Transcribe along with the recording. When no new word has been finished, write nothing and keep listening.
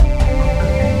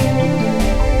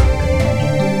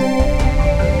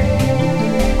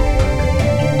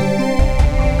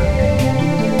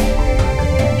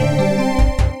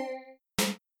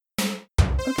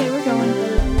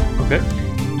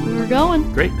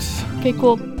Great. Okay,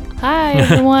 cool. Hi,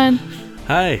 everyone.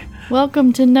 Hi,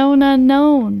 Welcome to Known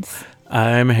Unknowns.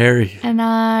 I'm Harry, And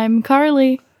I'm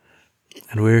Carly.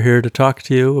 and we're here to talk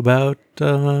to you about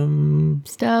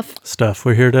Stuff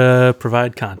We're here to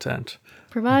provide content.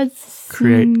 provides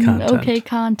Create content. okay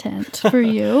content for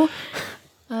you.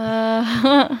 Do you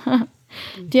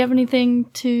have anything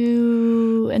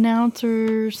to announce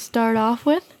or start off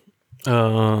with?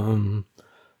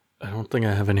 I don't think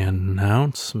I have any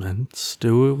announcements.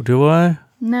 Do I?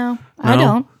 No, I No?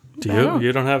 don't. Do I you? don't.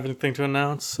 You don't have anything to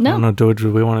announce? No. I don't know.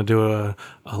 Do we want to do a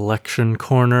election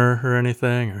corner or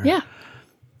anything? Or? Yeah,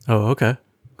 Oh, okay.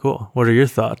 Cool. What are your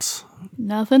thoughts?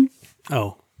 nothing.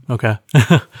 Oh, okay.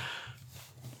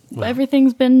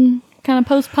 Everything's been kind of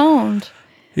postponed.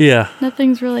 Yeah.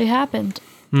 Nothing's really happened.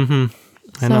 I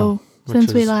So, know. Which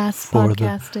since we is last for the-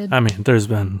 podcasted. I mean, there's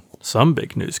been some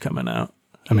big news coming out.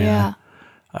 I mean, yeah.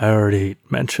 I already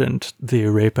mentioned the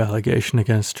rape allegation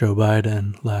against Joe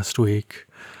Biden last week.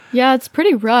 Yeah, it's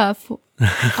pretty rough.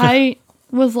 I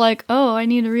was like, oh, I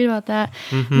need to read about that.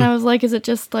 And I was like, is it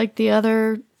just like the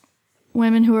other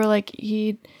women who are like,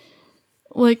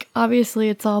 obviously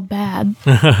it's all bad.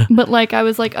 But like, I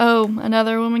was like, oh,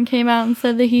 another woman came out and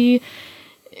said that he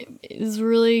is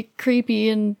really creepy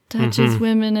and touches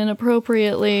women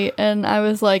inappropriately. And I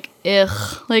was like,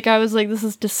 ugh. Like, I was like, this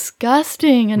is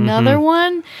disgusting. Another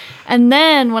one? And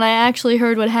then when I actually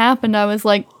heard what happened, I was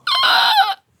like,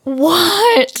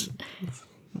 what?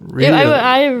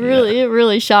 Really? It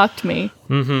really shocked me.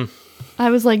 I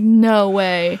was like, no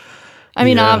way. I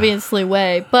mean, Yeah. obviously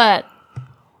way, but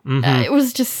it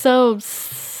was just so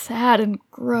sad and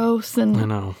gross, I and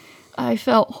know. I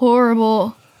felt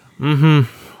horrible.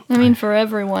 I mean, for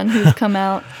everyone who's come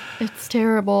out, it's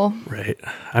terrible. Right.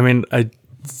 I mean,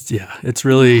 it's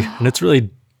really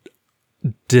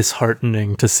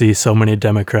disheartening to see so many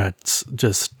Democrats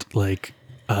just like,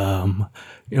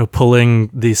 pulling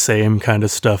the same kind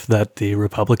of stuff that the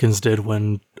Republicans did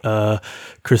when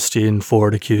Christine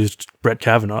Ford accused Brett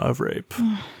Kavanaugh of rape.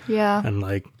 Yeah. And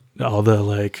like all the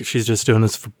like, she's just doing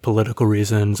this for political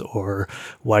reasons, or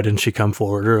why didn't she come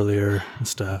forward earlier and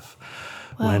stuff.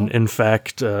 When in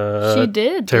fact, She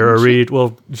did. Tara didn't she? Reid,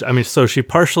 well, I mean, so she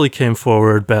partially came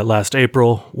forward but last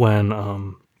April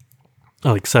when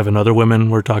like 7 other women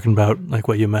were talking about, like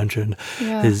what you mentioned,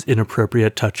 Yeah. his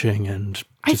inappropriate touching and just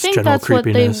I think general that's what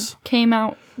they creepiness. came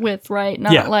out with, right?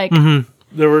 Not Yeah. like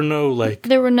There were no like,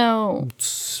 there were no.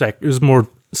 it was more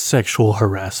sexual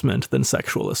harassment than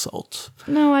sexual assault.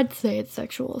 No, I'd say it's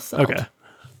sexual assault. Okay.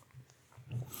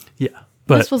 Yeah.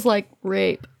 But This was like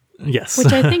rape. yes.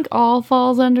 Which I think all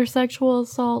falls under sexual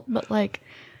assault, but like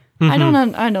I don't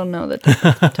know the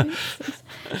difference between things.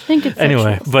 I think it's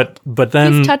Anyway, sexual assault. but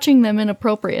then He's touching them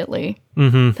inappropriately.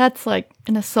 That's like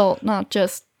an assault, not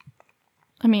just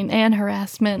and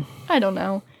harassment. I don't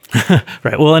know.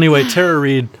 right. Well, anyway, Tara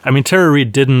Reid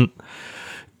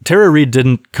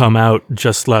didn't come out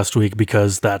just last week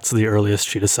because that's the earliest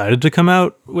she decided to come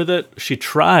out with it. She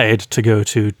tried to go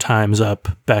to Time's Up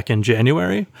back in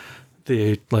January.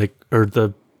 The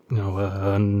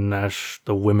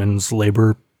women's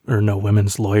labor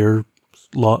women's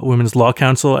law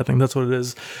council, I think that's what it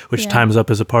is, which Yeah. Time's Up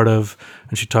is a part of.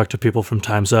 And she talked to people from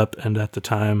Time's Up, and at the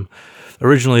time,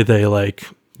 originally they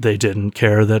didn't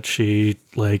care that she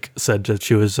said that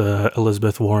she was a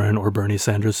Elizabeth Warren or Bernie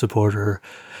Sanders supporter,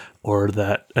 or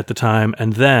that at the time.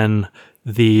 And then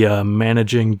the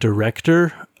managing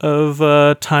director of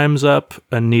Time's Up,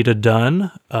 Anita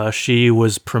Dunn, she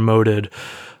was promoted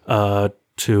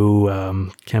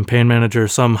to campaign manager,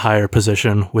 some higher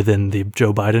position within the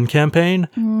Joe Biden campaign.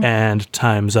 And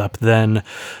Time's Up then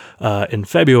in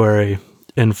February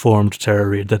informed Tara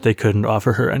Reid that they couldn't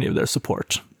offer her any of their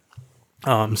support.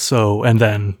 And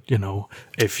then,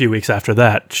 a few weeks after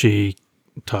that, she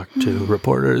talked to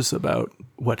reporters about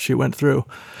what she went through.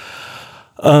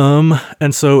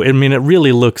 And so, I mean, it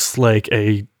really looks like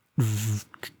an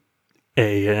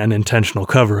intentional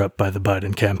cover-up by the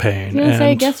Biden campaign. I was gonna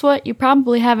say, guess what? You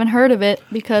probably haven't heard of it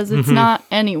because it's not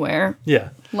anywhere. Yeah.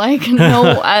 Like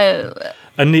no,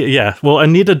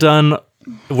 Anita Dunn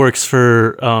works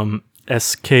for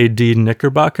SKD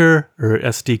Knickerbocker or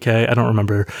SDK. I don't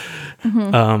remember.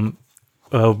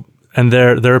 And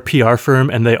they're a PR firm,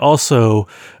 and they also,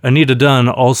 Anita Dunn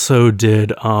also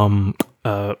did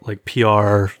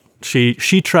PR.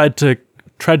 She tried to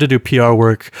do PR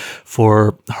work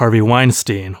for Harvey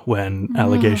Weinstein when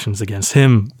allegations against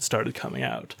him started coming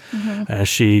out.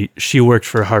 She worked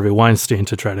for Harvey Weinstein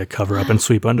to try to cover up and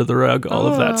sweep under the rug all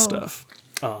of that stuff.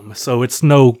 So it's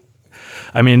no,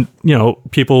 I mean,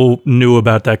 people knew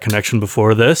about that connection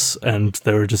before this, and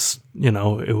they were just,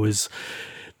 it was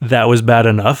that was bad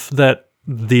enough that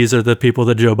these are the people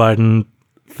that Joe Biden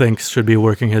thinks should be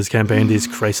working his campaign, these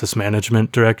crisis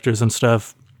management directors and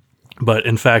stuff. But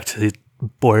in fact,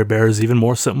 boy bears even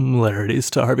more similarities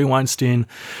to Harvey Weinstein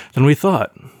than we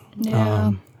thought.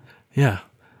 Yeah. Yeah.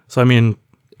 So, I mean,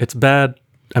 it's bad.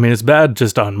 I mean, it's bad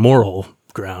just on moral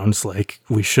grounds. Like,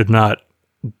 we should not.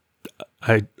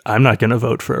 I'm not going to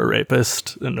vote for a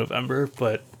rapist in November,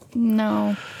 but.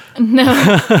 No,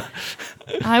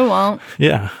 I won't.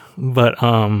 Yeah. But,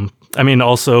 I mean,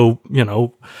 also,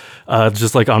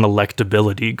 just like on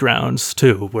electability grounds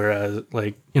too. Whereas,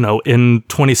 like, in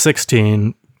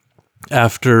 2016,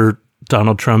 after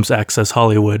Donald Trump's Access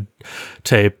Hollywood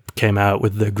tape came out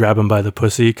with the grab him by the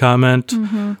pussy comment,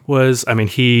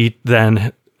 he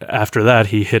then, after that,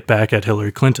 he hit back at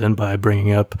Hillary Clinton by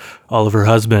bringing up all of her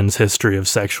husband's history of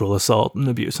sexual assault and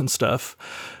abuse and stuff.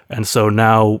 And so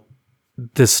now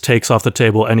this takes off the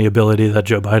table any ability that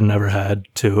Joe Biden ever had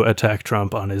to attack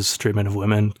Trump on his treatment of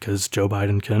women, because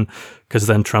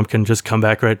then Trump can just come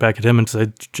right back at him and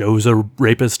say, Joe's a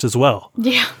rapist as well.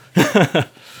 Yeah.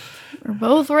 We're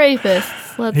both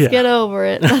rapists. Let's get over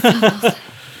it. Let's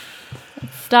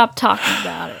stop talking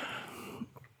about it.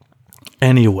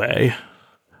 Anyway,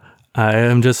 I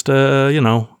am just,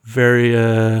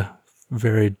 very,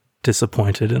 very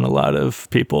disappointed in a lot of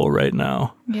people right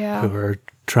now who are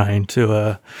trying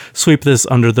to sweep this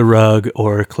under the rug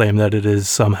or claim that it is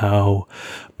somehow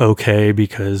okay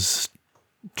because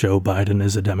Joe Biden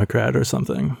is a Democrat or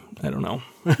something. I don't know.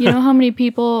 You know how many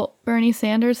people Bernie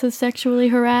Sanders has sexually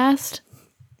harassed?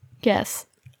 Guess.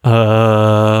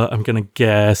 I'm going to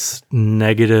guess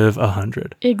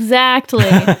 -100. Exactly.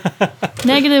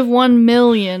 -1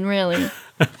 million, really.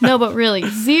 No, but really,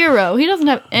 0. He doesn't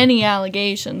have any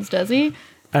allegations, does he?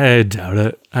 I doubt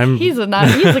it. He's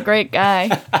a great guy.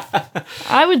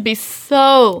 I would be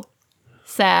so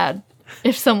sad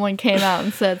if someone came out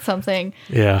and said something.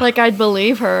 Yeah. Like, I'd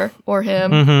believe her or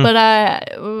him, but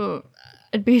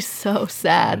I'd be so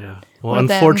sad. Yeah. Well,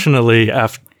 unfortunately,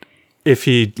 if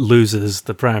he loses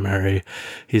the primary,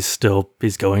 he's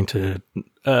going to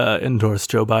endorse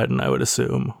Joe Biden, I would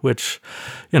assume, which,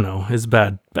 is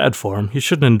bad form. He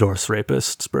shouldn't endorse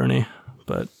rapists, Bernie,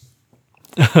 but.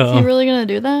 Is he really going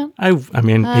to do that? I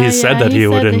mean, he said that he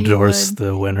would endorse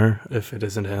the winner if it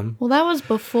isn't him. Well, that was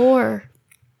before.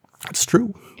 It's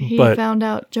true. He found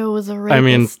out Joe was a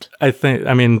rapist. I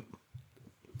mean,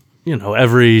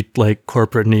 every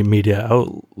corporate media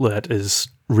outlet is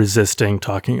resisting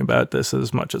talking about this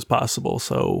as much as possible.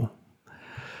 So,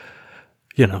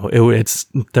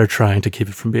 they're trying to keep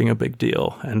it from being a big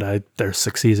deal, and they're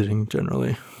succeeding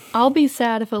generally. I'll be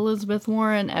sad if Elizabeth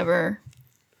Warren ever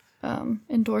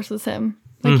endorses him.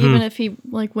 Even if he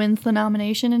wins the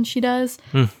nomination and she does,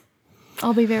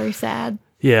 I'll be very sad.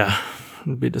 Yeah,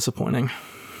 it'd be disappointing.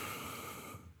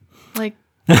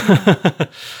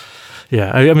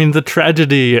 Yeah, I mean, the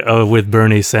tragedy with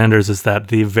Bernie Sanders is that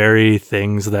the very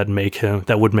things that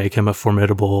would make him a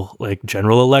formidable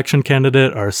general election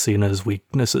candidate are seen as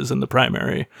weaknesses in the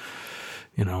primary.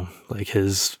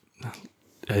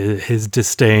 His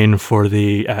disdain for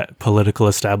the political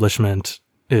establishment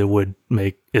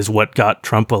is what got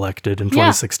Trump elected in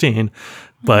 2016.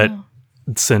 But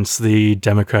since the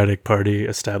Democratic Party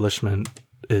establishment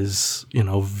is,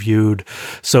 viewed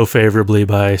so favorably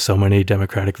by so many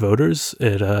Democratic voters,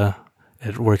 it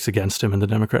works against him in the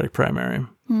Democratic primary.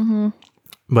 Mm-hmm.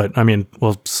 But I mean,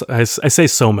 I say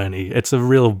so many. It's a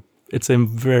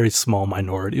very small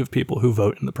minority of people who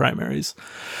vote in the primaries.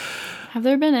 Have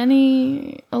there been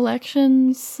any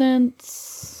elections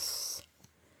since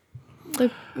the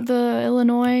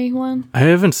Illinois one? I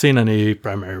haven't seen any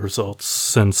primary results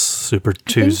since Super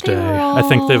Tuesday. I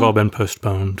think they've all been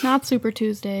postponed. Not Super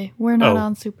Tuesday. We're not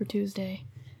on Super Tuesday.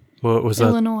 What was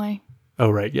Illinois. Oh,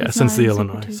 right. Yeah, since the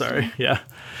Illinois. Sorry. Yeah.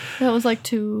 That was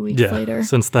 2 weeks later.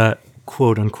 Since that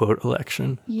quote-unquote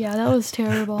election. Yeah, that was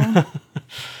terrible.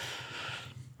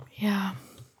 Yeah.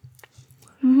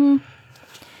 Mm-hmm.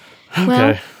 Okay.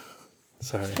 Well,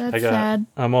 sorry. That's sad.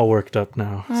 I'm all worked up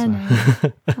now. I know.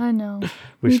 I know.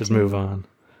 We should move on.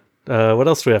 What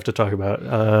else do we have to talk about?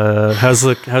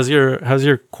 How's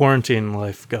your quarantine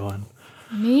life going?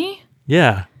 Me?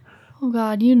 Yeah. Oh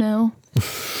God,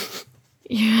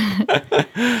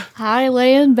 I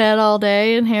lay in bed all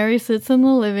day and Harry sits in the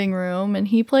living room and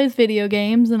he plays video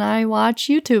games and I watch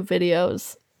YouTube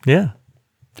videos. Yeah.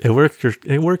 It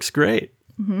works great.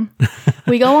 Mm-hmm.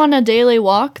 We go on a daily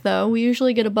walk though. We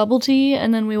usually get a bubble tea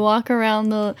and then we walk around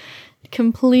the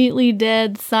completely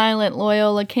dead, silent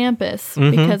Loyola campus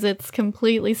because it's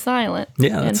completely silent.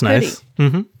 Yeah, that's and nice.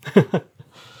 Mm-hmm.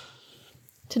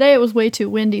 Today it was way too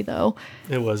windy, though.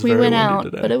 It was We very went windy out,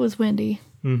 today. but it was windy.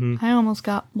 I almost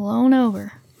got blown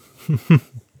over.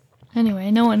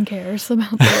 Anyway, no one cares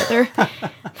about the weather.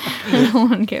 No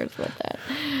one cares about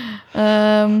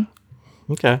that.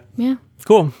 Okay. Yeah.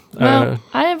 Cool. Well,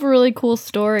 I have a really cool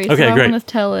story, so okay, I great. want to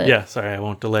tell it. Yeah, sorry, I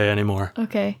won't delay anymore.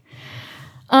 Okay.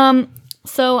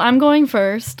 So I'm going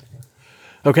first,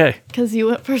 Okay, because you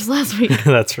went first last week.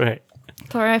 that's right.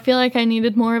 Sorry, I feel like I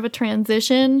needed more of a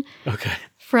transition Okay.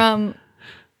 from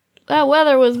that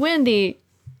weather was windy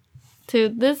to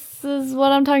this is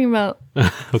what I'm talking about.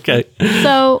 Okay.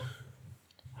 So,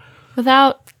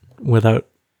 without Without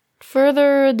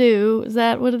further ado, is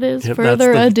that what it is? yep,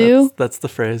 Further ado? That's the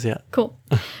phrase, yeah. Cool.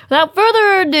 Without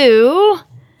further ado,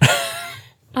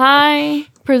 I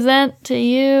present to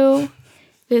you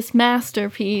this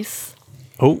masterpiece,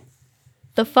 Oh.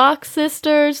 The Fox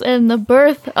Sisters and the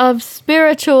Birth of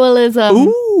Spiritualism.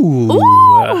 Ooh.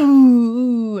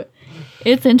 Ooh.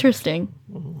 It's interesting.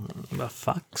 The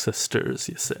Fox Sisters,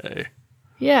 you say.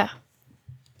 Yeah.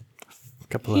 A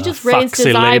couple He of just raised foxy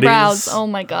his eyebrows. ladies. Oh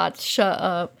my god, shut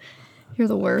up. You're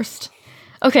the worst.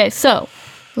 Okay, so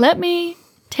let me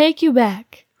take you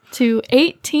back to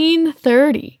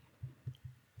 1830.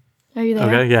 Are you there?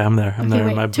 Okay, yeah, I'm there. I'm there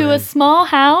in my to brain. a small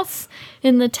house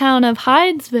in the town of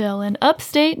Hydesville in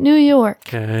upstate New York,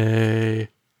 Okay.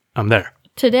 I'm there.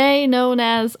 today known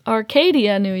as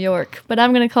Arcadia, New York, but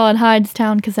I'm going to call it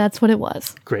Hydestown because that's what it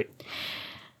was. Great.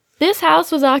 This house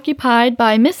was occupied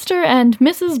by Mr. and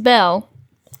Mrs. Bell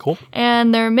Cool.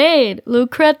 and their maid,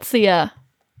 Lucrezia.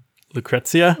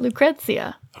 Lucrezia.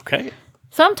 Okay.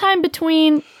 Sometime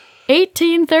between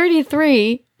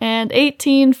 1833 and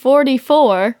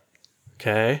 1844,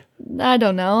 Okay. I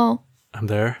don't know, I'm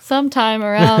there. sometime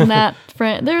around that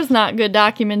there's not good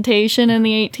documentation in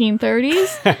the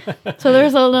 1830s. So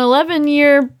there's an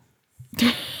 11-year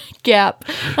gap.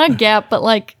 Not gap, but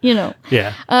like, you know.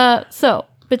 Yeah. So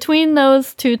between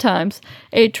those two times,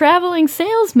 a traveling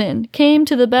salesman came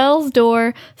to the Bell's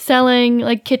door selling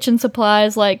like kitchen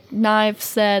supplies like knife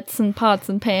sets and pots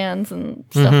and pans and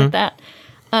stuff like that.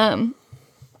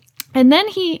 And then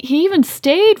he even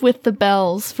stayed with the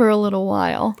Bells for a little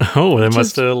while. Oh, they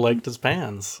must have liked his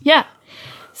pans. Yeah.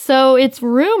 So it's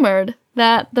rumored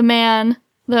that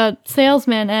the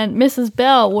salesman and Mrs.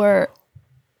 Bell were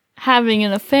having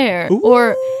an affair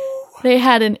or they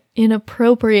had an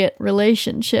inappropriate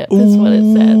relationship is what it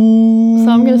said. So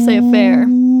I'm going to say affair.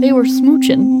 They were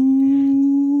smooching.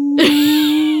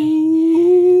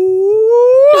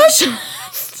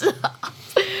 Stop.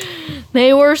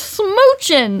 They were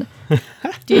smooching.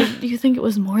 Do you think it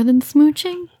was more than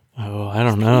smooching? Oh, I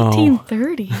don't know.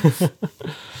 1830s.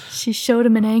 She showed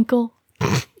him an ankle.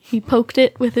 He poked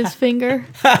it with his finger.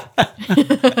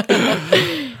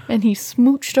 And he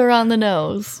smooched her on the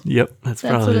nose. Yep, that's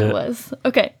That's probably what it was.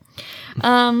 Okay.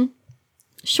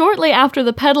 Shortly after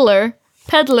the peddler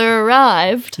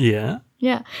arrived, Yeah.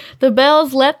 yeah, the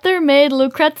Bells let their maid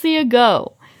Lucrezia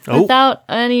go without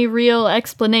any real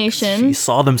explanation. He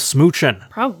saw them smooching.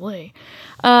 Probably.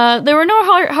 There were no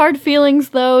hard feelings,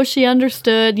 though. She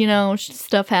understood,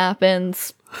 stuff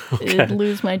happens. Okay. I'd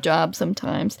lose my job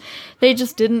sometimes. They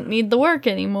just didn't need the work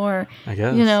anymore. I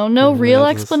guess. No Everybody real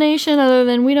else is- explanation other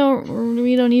than we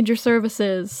don't need your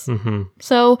services. Mm-hmm.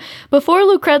 So before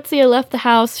Lucrezia left the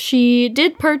house, she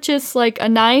did purchase like a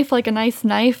nice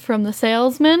knife from the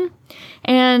salesman,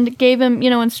 and gave him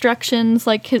instructions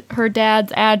like her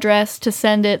dad's address to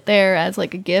send it there as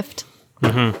like a gift.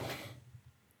 Mm-hmm.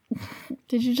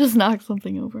 Did you just knock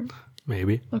something over?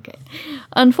 Maybe. Okay.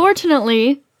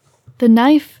 Unfortunately, the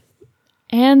knife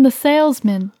and the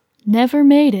salesman never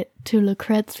made it to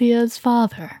Lucrezia's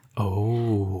father.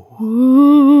 Oh.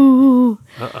 Ooh.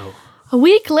 Uh-oh. A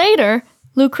week later,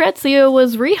 Lucrezia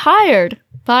was rehired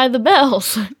by the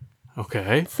Bells.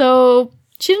 Okay. So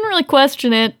she didn't really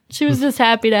question it. She was just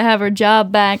happy to have her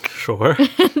job back. Sure.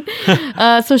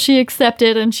 So she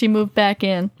accepted and she moved back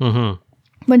in. Mm-hmm.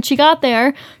 When she got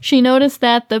there, she noticed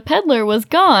that the peddler was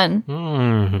gone.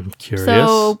 Curious.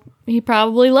 So he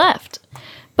probably left.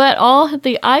 But all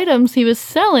the items he was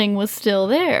selling was still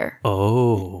there.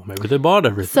 Oh, maybe they bought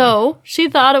everything. So she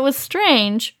thought it was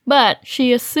strange, but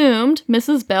she assumed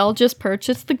Mrs. Bell just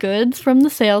purchased the goods from the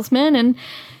salesman and,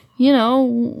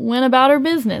 went about her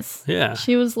business. Yeah.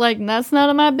 She was like, that's none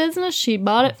of my business. She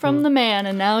bought it from the man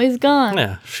and now he's gone.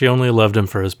 Yeah, she only loved him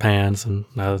for his pants, and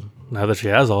now that she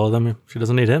has all of them, she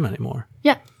doesn't need him anymore.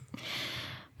 Yeah.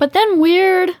 But then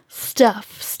weird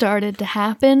stuff started to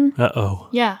happen. Uh-oh.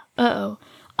 Yeah,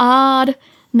 odd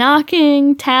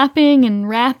knocking, tapping, and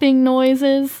rapping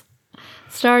noises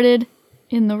started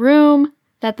in the room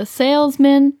that the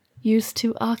salesman used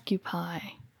to occupy.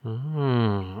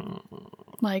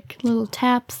 Like little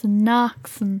taps and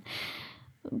knocks and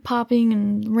popping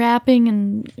and rapping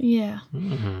and yeah.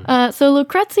 So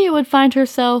Lucrezia would find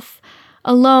herself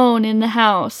alone in the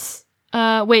house.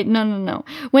 Wait, no.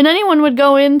 When anyone would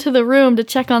go into the room to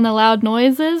check on the loud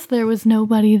noises, there was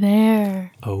nobody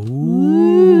there. Oh.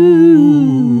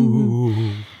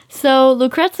 So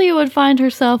Lucrezia would find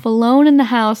herself alone in the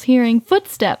house hearing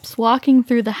footsteps walking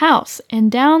through the house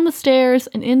and down the stairs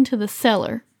and into the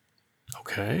cellar.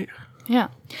 Okay. Yeah.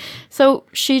 So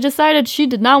she decided she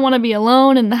did not want to be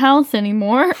alone in the house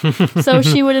anymore. So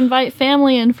she would invite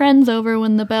family and friends over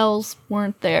when the Bells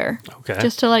weren't there. Okay.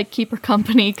 Just to like keep her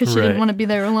company because she Right. didn't want to be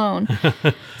there alone.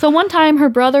 So one time her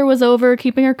brother was over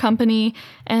keeping her company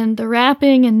and the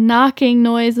rapping and knocking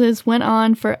noises went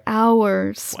on for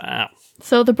hours. Wow.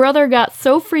 So the brother got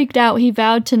so freaked out he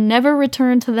vowed to never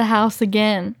return to the house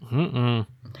again.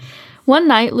 One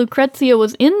night, Lucrezia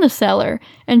was in the cellar,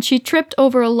 and she tripped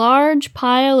over a large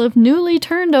pile of newly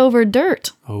turned over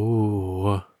dirt.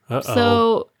 Oh. Uh-oh.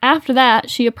 So after that,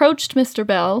 she approached Mr.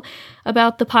 Bell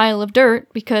about the pile of dirt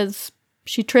because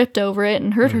she tripped over it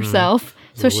and hurt herself.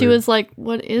 So she weird. was like,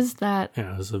 "What is that?"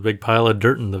 Yeah, there's a big pile of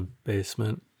dirt in the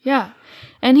basement. Yeah.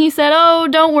 And he said, "Oh,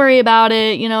 don't worry about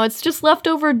it. You know, it's just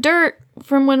leftover dirt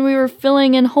from when we were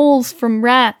filling in holes from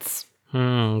rats."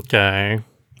 Okay.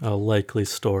 A likely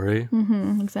story.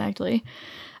 Exactly.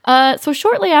 So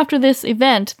shortly after this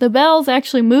event, the Bells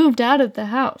actually moved out of the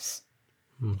house.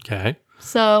 Okay.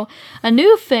 So a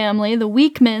new family, the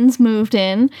Weekmans, moved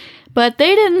in, but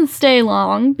they didn't stay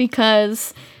long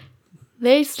because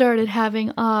they started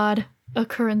having odd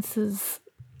occurrences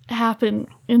happen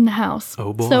in the house.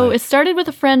 Oh, boy. So it started with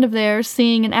a friend of theirs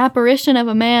seeing an apparition of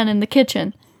a man in the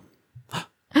kitchen.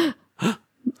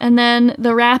 And then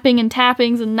the rapping and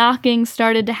tappings and knocking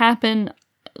started to happen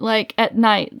like at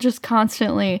night, just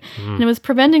constantly. And it was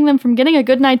preventing them from getting a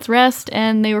good night's rest,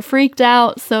 and they were freaked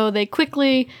out, so they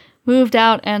quickly moved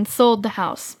out and sold the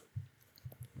house.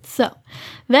 So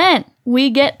then we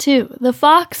get to the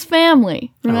Fox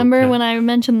family. Remember Okay. when I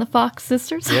mentioned the Fox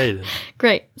sisters? Yeah, you did.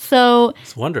 Great. So I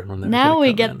was wondering when they were now gonna we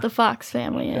come get in. the Fox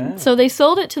family in. Okay. So they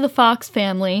sold it to the Fox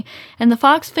family, and the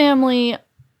Fox family,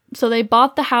 so they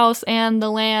bought the house and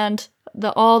the land,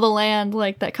 all the land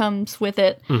like that comes with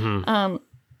it.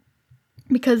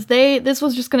 Because this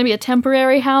was just going to be a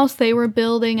temporary house. They were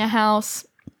building a house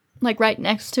like right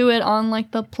next to it on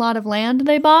like the plot of land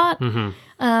they bought.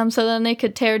 So then they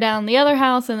could tear down the other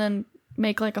house and then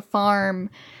make like a farm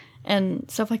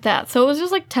and stuff like that. So it was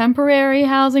just like temporary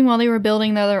housing while they were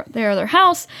building their other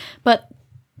house. But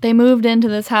they moved into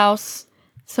this house.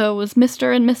 So it was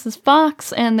Mr. and Mrs.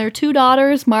 Fox and their two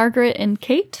daughters, Margaret and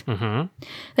Kate.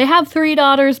 They have 3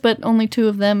 daughters, but only 2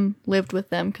 of them lived with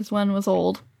them because one was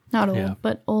old. Not old, Yeah.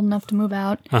 but old enough to move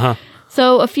out. Uh-huh.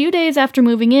 So a few days after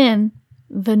moving in,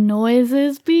 the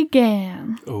noises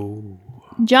began. Oh.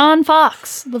 John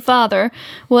Fox, the father,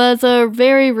 was a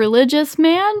very religious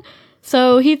man,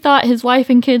 so he thought his wife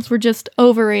and kids were just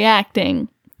overreacting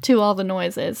to all the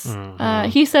noises.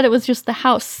 He said it was just the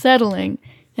house settling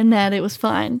and that it was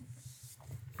fine.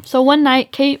 So one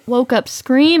night, Kate woke up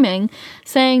screaming,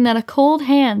 saying that a cold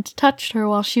hand touched her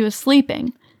while she was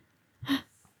sleeping.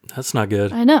 That's not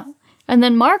good. I know. And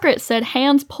then Margaret said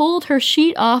hands pulled her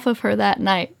sheet off of her that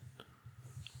night.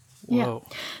 Whoa.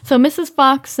 So Mrs.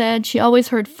 Fox said she always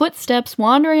heard footsteps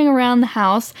wandering around the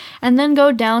house and then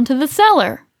go down to the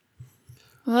cellar.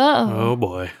 Oh,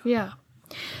 boy. Yeah.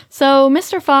 So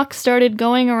Mr. Fox started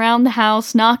going around the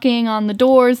house, knocking on the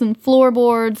doors and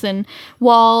floorboards and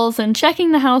walls and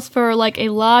checking the house for like a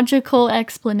logical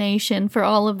explanation for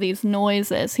all of these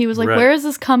noises. He was like, Right. where is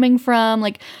this coming from?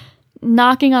 Like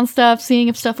knocking on stuff, seeing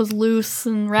if stuff was loose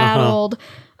and rattled.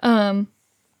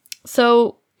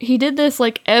 So he did this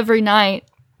like every night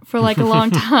for like a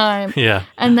long time. Yeah.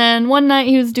 And then one night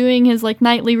he was doing his like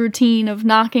nightly routine of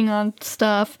knocking on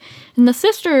stuff. And the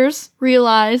sisters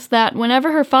realized that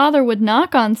whenever her father would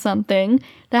knock on something,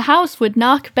 the house would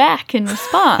knock back in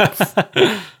response.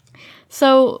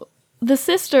 So the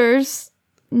sisters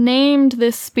named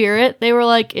this spirit. They were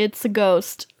like, it's a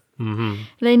ghost.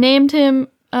 They named him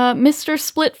Mr.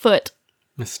 Splitfoot.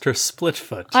 Mr.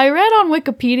 Splitfoot. I read on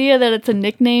Wikipedia that it's a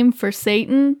nickname for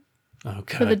Satan,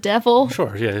 Okay. for the devil.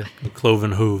 Sure, yeah. The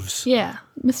cloven hooves. Yeah,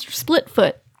 Mr.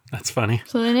 Splitfoot. That's funny.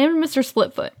 So they named him Mr.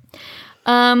 Splitfoot.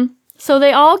 So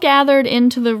they all gathered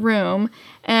into the room,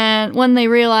 and when they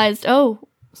realized, oh,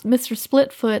 Mr.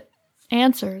 Splitfoot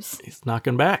answers. He's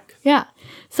knocking back. Yeah.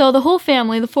 So the whole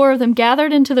family, the 4 of them,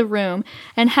 gathered into the room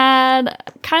and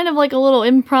had kind of like a little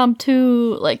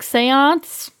impromptu like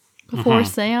seance before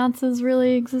seances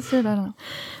really existed. I don't know.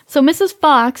 So Mrs.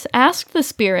 Fox asked the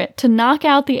spirit to knock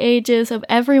out the ages of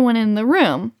everyone in the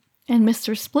room, and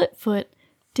Mr. Splitfoot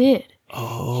did.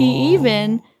 Oh. He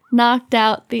even knocked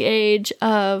out the age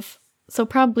of, so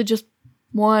probably just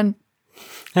one,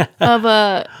 of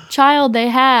a child they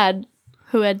had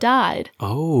who had died.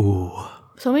 Oh.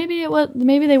 So maybe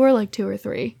they were like 2 or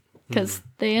 3, because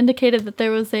they indicated that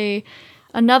there was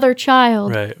another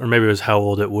child. Right. Or maybe it was how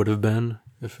old it would have been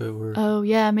if it were Oh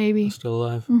yeah, maybe. still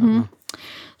alive.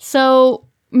 So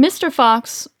Mr.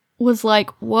 Fox was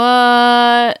like,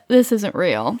 what? This isn't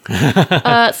real.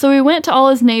 So he went to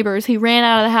all his neighbors. He ran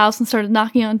out of the house and started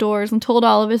knocking on doors and told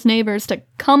all of his neighbors to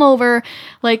come over.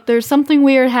 Like, there's something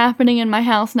weird happening in my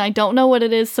house and I don't know what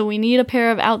it is, so we need a pair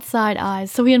of outside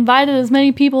eyes. So he invited as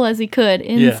many people as he could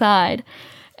inside.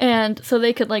 And so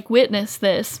they could, like, witness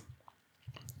this.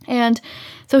 And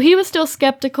so he was still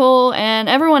skeptical, and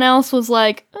everyone else was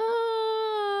like,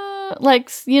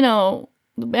 you know,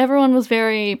 everyone was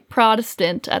very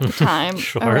Protestant at the time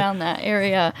Sure. around that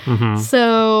area.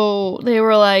 So they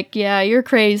were like, yeah, you're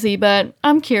crazy, but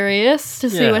I'm curious to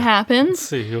see what happens.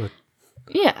 See what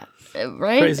Yeah,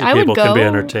 right? crazy I would people go can be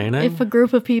entertaining. if a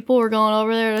group of people were going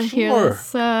over there to hear Sure.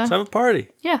 this. Let's have a party.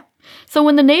 Yeah. So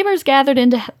when the neighbors gathered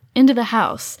into the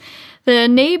house, the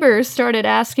neighbors started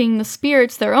asking the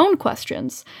spirits their own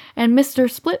questions, and Mr.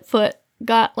 Splitfoot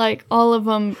got, like, all of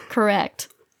them correct.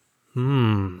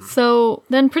 So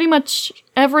then pretty much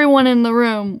everyone in the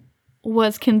room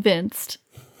was convinced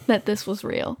that this was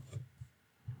real.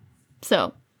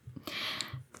 So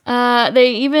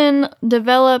they even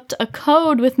developed a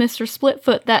code with Mr.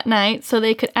 Splitfoot that night so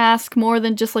they could ask more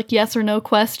than just, like, yes or no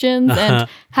questions and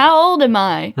how old am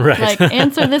I? Right. Like,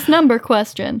 answer this number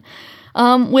question.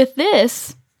 With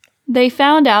this, they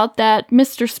found out that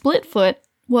Mr. Splitfoot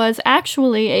was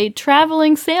actually a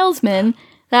traveling salesman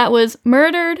that was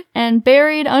murdered and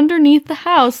buried underneath the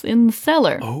house in the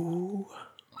cellar. Oh.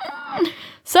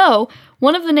 So,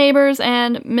 one of the neighbors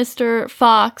and Mr.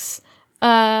 Fox,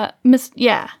 Yeah.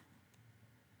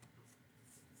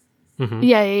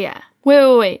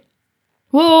 Wait.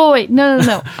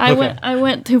 No. I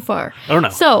went too far. Oh, no.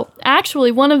 So,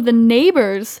 actually, one of the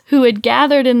neighbors who had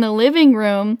gathered in the living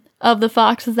room of the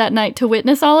Foxes that night to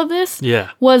witness all of this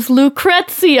was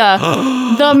Lucrezia,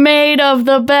 the maid of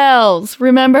the bells.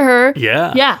 Remember her?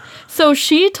 Yeah. Yeah. So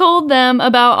she told them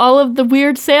about all of the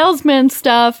weird salesman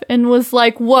stuff and was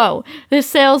like, whoa, this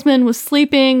salesman was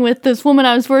sleeping with this woman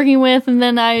I was working with, and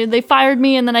then they fired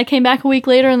me, and then I came back a week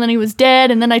later, and then he was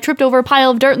dead, and then I tripped over a pile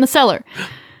of dirt in the cellar.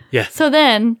 Yeah. So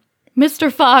then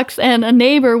Mr. Fox and a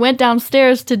neighbor went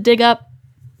downstairs to dig up,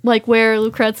 like, where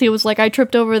Lucrezia was like, I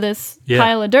tripped over this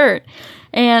pile of dirt.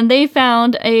 And they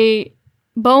found a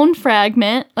bone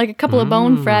fragment, like a couple of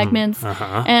bone fragments.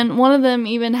 And one of them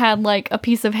even had, like, a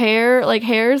piece of hair, like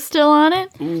hairs still on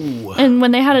it. Ooh. And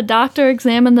when they had a doctor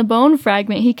examine the bone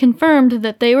fragment, he confirmed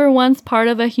that they were once part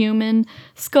of a human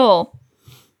skull.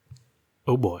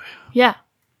 Oh, boy. Yeah.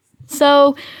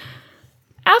 So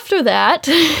after that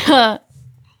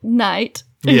night,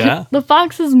 Yeah. the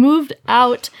Foxes moved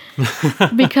out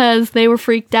because they were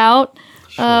freaked out.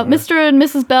 Mr. and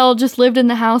Mrs. Bell just lived in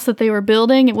the house that they were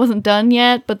building. It wasn't done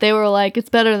yet, but they were like, it's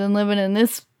better than living in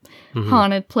this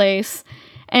haunted place.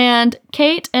 And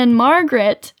Kate and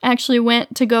Margaret actually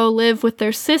went to go live with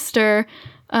their sister,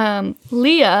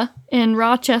 Leah, in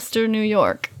Rochester, New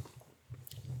York.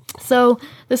 So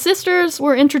the sisters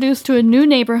were introduced to a new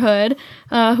neighborhood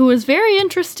who was very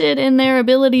interested in their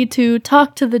ability to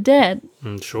talk to the dead.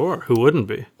 Sure. Who wouldn't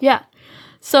be? Yeah.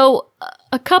 So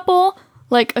a couple,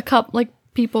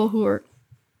 people who were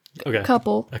Okay. a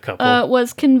couple, couple.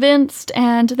 was convinced,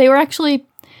 and they were actually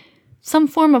some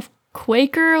form of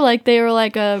Quaker, like they were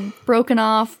like a broken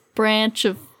off branch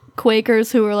of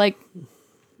Quakers who were like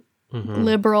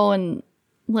liberal and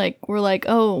like were like,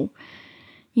 oh,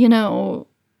 you know,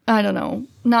 I don't know,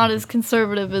 not as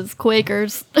conservative as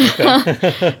Quakers.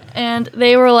 And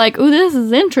they were like, ooh, this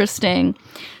is interesting.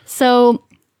 So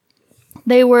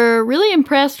they were really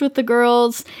impressed with the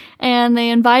girls, and they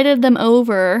invited them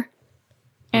over.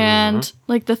 And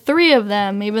like the 3 of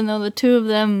them, even though the 2 of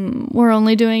them were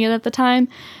only doing it at the time,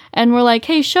 and were like,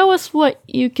 hey, show us what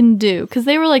you can do. Because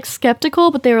they were like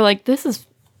skeptical, but they were like, this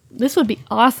would be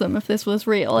awesome if this was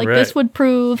real. Like this would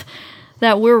prove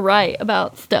that we're right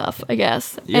about stuff, I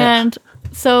guess. Yeah. And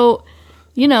so,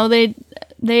 you know, they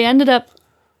ended up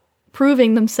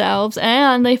proving themselves,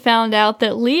 and they found out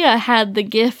that Leah had the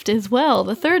gift as well,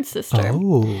 the 3rd sister.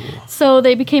 Oh. So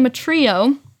they became a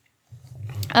trio.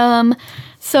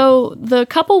 So the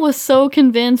couple was so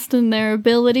convinced in their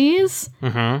abilities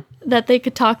that they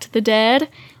could talk to the dead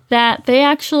that they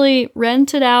actually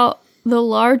rented out the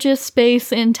largest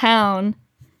space in town.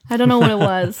 I don't know what it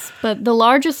was, but the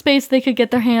largest space they could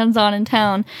get their hands on in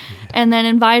town, and then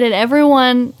invited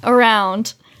everyone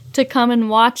around to come and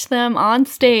watch them on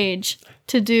stage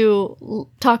to do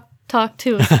talk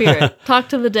to a spirit, talk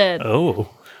to the dead. Oh.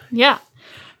 Yeah.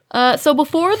 So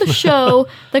before the show,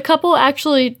 the couple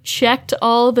actually checked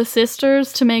all the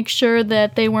sisters to make sure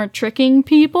that they weren't tricking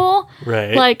people.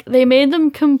 Right. Like, they made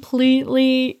them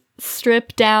completely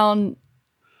strip down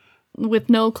with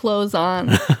no clothes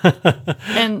on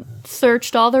and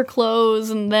searched all their clothes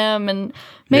and them and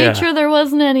made sure there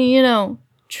wasn't any,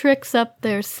 tricks up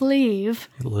their sleeve.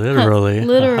 Literally.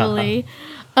 Literally.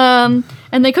 And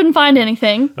they couldn't find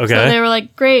anything. Okay. So they were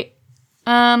like, great.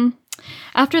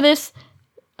 After this,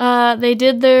 they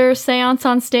did their seance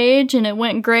on stage and it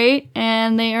went great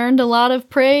and they earned a lot of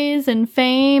praise and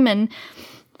fame and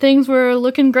things were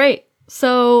looking great.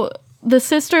 So the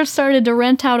sisters started to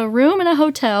rent out a room in a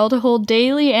hotel to hold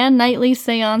daily and nightly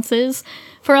seances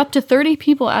for up to 30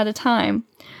 people at a time.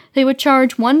 They would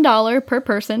charge $1 per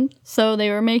person, so they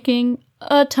were making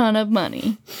a ton of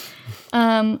money.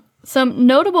 Some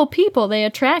notable people they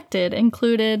attracted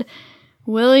included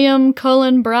William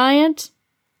Cullen Bryant,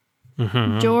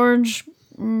 George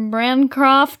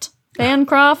Bancroft,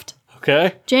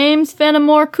 Okay. James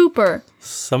Fenimore Cooper,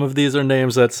 Some of these are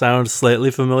names that sound slightly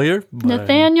familiar. But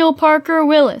Nathaniel Parker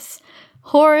Willis,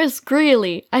 Horace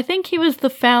Greeley. I think he was the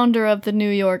founder of the New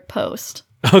York Post.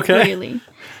 Okay. Greeley.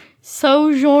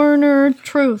 Sojourner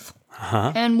Truth.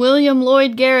 And William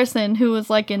Lloyd Garrison, who was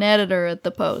like an editor at the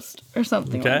Post or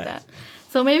something like that.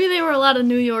 So maybe they were a lot of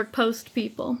New York Post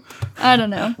people. I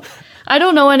don't know. I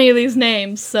don't know any of these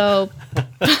names, so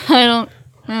I don't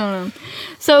know.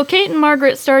 So Kate and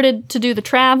Margaret started to do the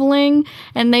traveling,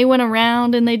 and they went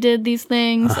around and they did these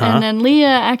things, and then Leah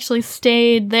actually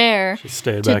stayed there. She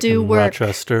stayed to back do in work,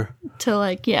 Rochester.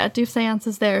 to do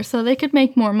seances there, so they could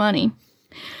make more money.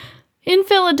 In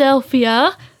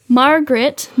Philadelphia,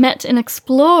 Margaret met an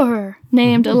explorer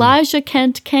named Elijah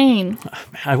Kent Kane.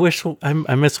 I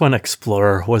miss when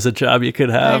explorer was a job you could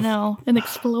have. I know, an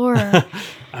explorer.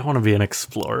 I want to be an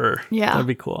explorer. Yeah. That'd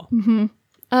be cool.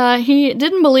 He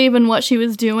didn't believe in what she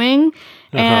was doing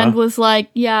and was like,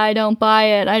 yeah, I don't buy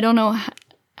it. I don't know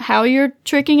how you're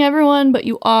tricking everyone, but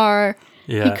you are.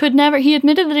 Yeah. He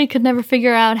admitted that he could never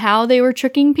figure out how they were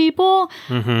tricking people,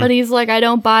 but he's like, I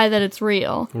don't buy that it's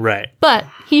real. Right. But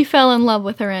he fell in love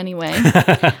with her anyway.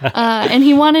 And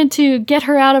he wanted to get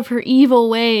her out of her evil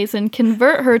ways and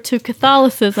convert her to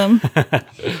Catholicism.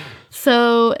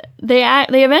 So they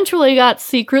eventually got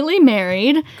secretly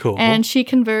married. Cool. And she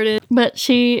converted, but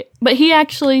he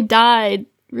actually died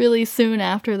really soon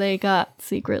after they got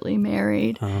secretly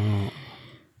married. Oh.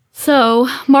 So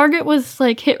Margaret was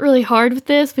hit really hard with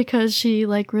this because she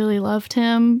really loved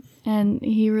him and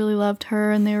he really loved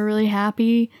her and they were really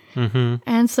happy.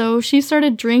 And so she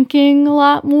started drinking a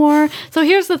lot more. So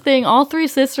here's the thing. All three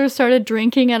sisters started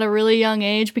drinking at a really young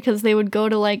age because they would go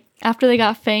to after they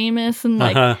got famous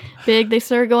and big, they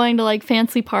started going to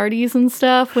fancy parties and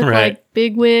stuff with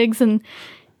big wigs and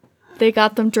they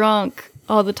got them drunk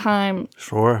all the time.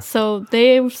 Sure. So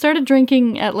they started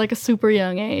drinking at a super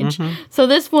young age. So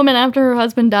this woman, after her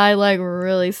husband died,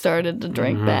 really started to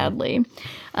drink badly.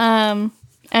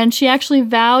 And she actually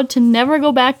vowed to never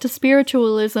go back to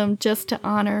spiritualism just to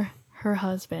honor her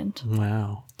husband.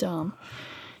 Wow. Dumb.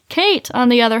 Kate, on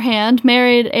the other hand,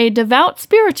 married a devout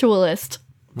spiritualist.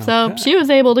 So she was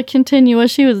able to continue what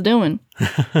she was doing.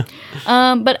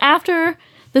 But after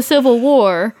the Civil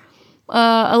War,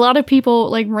 a lot of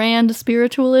people ran to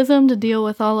spiritualism to deal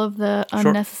with all of the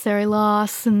unnecessary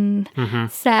loss and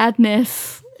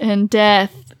sadness and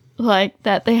death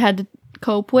that they had to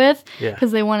cope with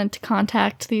because they wanted to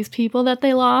contact these people that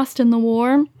they lost in the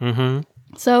war.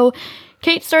 So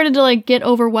Kate started to get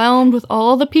overwhelmed with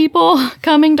all the people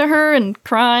coming to her and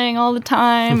crying all the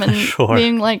time and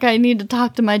being like, I need to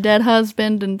talk to my dead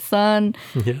husband and son.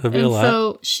 Yeah, that'd be a lot.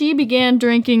 So she began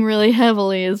drinking really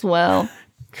heavily as well.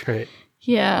 Great.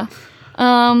 Yeah.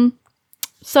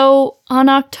 So on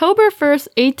October 1st,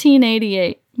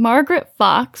 1888, Margaret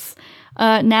Fox,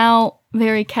 now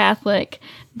very Catholic,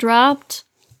 dropped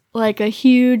a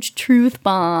huge truth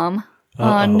bomb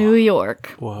on New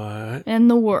York. What? And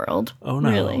the world. Oh,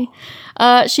 no. Really.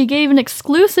 She gave an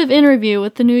exclusive interview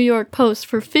with the New York Post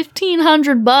for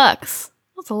 $1,500.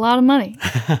 That's a lot of money.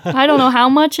 I don't know how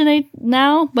much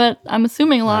now, but I'm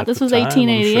assuming a lot. This was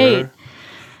 1888.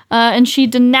 And she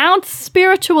denounced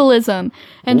spiritualism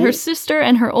and her sister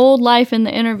and her old life in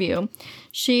the interview.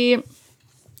 She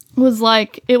was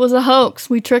like, it was a hoax.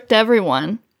 We tricked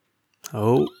everyone.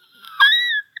 Oh.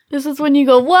 This is when you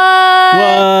go, what?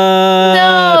 What?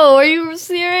 No, are you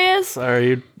serious?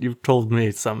 Sorry, you've told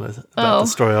me some about the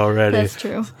story already. That's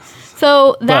true.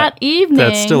 So that evening...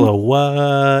 That's still a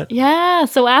what? Yeah,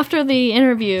 so after the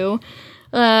interview,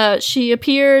 she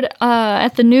appeared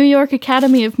at the New York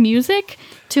Academy of Music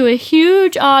to a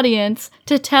huge audience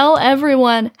to tell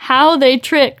everyone how they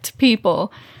tricked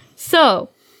people. So,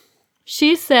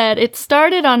 she said it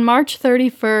started on March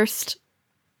 31st.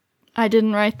 I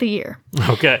didn't write the year.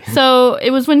 Okay. So,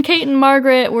 it was when Kate and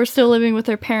Margaret were still living with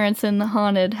their parents in the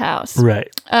haunted house.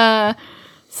 Right.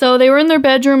 So, they were in their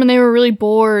bedroom and they were really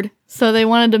bored. So, they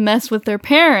wanted to mess with their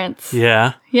parents.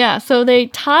 Yeah. Yeah, so they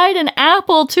tied an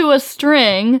apple to a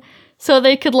string so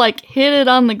they could, like, hit it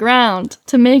on the ground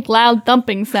to make loud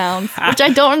thumping sounds, which I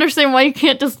don't understand why you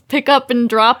can't just pick up and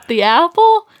drop the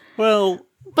apple. Well...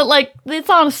 But, like, it's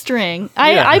on a string.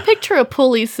 Yeah. I picture a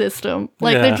pulley system.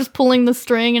 Like, Yeah. they're just pulling the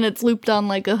string and it's looped on,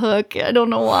 like, a hook. I don't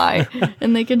know why.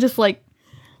 And they can just, like,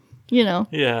 you know,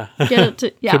 Yeah. get it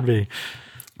to... Yeah. Could be.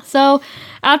 So,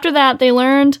 after that, they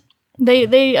learned...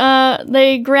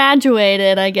 They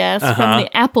graduated, I guess, from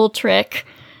the apple trick.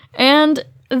 And...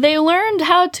 they learned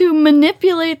how to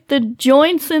manipulate the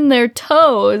joints in their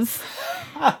toes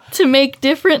to make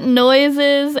different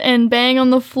noises and bang on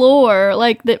the floor,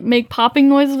 like that make popping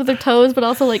noises with their toes, but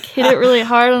also like hit it really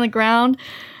hard on the ground.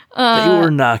 They were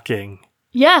knocking.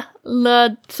 Yeah,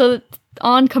 so that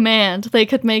on command they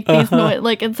could make these noises,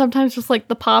 like, and sometimes just like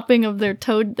the popping of their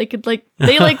toe. They could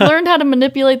they learned how to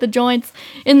manipulate the joints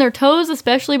in their toes,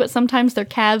 especially, but sometimes their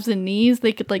calves and knees.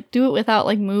 They could like do it without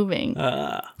like moving.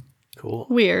 Cool.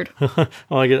 Weird. Well,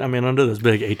 I mean, under those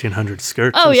big 1800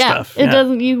 skirts Oh and yeah, stuff. it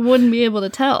doesn't. You wouldn't be able to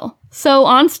tell. So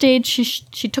on stage,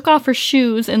 she took off her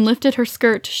shoes and lifted her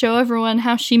skirt to show everyone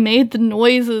how she made the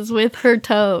noises with her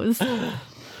toes.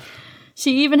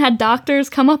 She even had doctors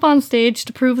come up on stage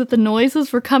to prove that the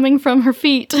noises were coming from her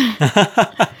feet.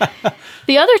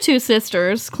 The other two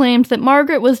sisters claimed that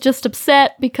Margaret was just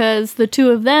upset because the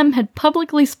two of them had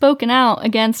publicly spoken out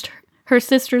against her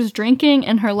sister's drinking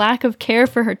and her lack of care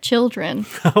for her children.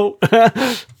 Oh.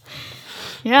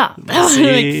 Yeah, that would See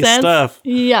make sense. stuff.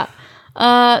 Yeah.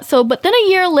 But then a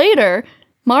year later,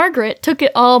 Margaret took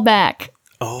it all back.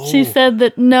 Oh. She said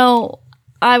that, no,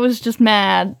 I was just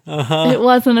mad. It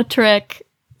wasn't a trick.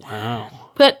 Wow.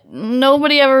 But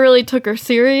nobody ever really took her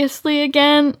seriously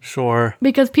again. Sure.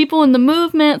 Because people in the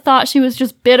movement thought she was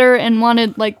just bitter and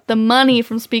wanted, like, the money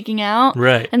from speaking out.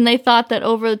 Right. And they thought that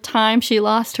over time she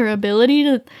lost her ability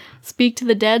to speak to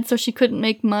the dead, so she couldn't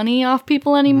make money off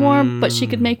people anymore, but she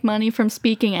could make money from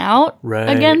speaking out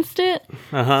against it.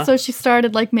 So she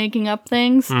started, like, making up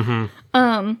things.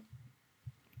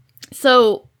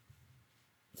 So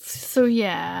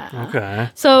yeah. Okay.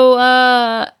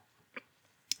 So,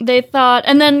 they thought,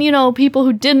 and then, you know, people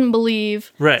who didn't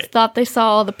believe thought they saw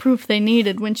all the proof they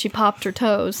needed when she popped her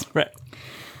toes. Right.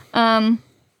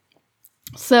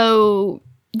 So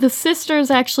the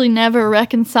sisters actually never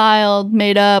reconciled,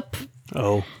 made up.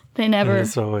 Oh. They never.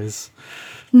 It's always...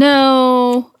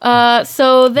 No.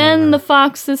 So then the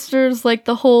Fox sisters, like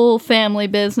the whole family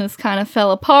business kind of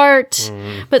fell apart.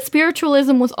 But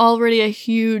spiritualism was already a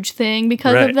huge thing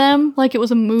because of them. Like, it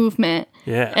was a movement.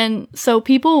 Yeah. And so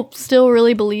people still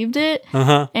really believed it.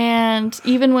 And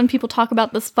even when people talk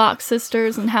about the Fox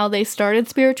sisters and how they started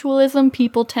spiritualism,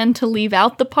 people tend to leave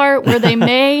out the part where they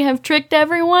may have tricked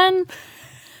everyone.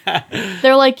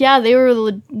 They're like, yeah,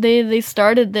 they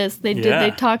started this.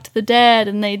 They talked to the dead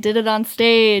and they did it on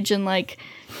stage and like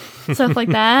stuff like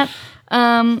that.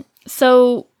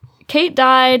 So Kate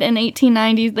died in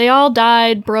 1890. They all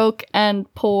died broke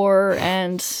and poor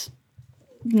and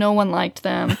no one liked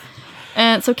them.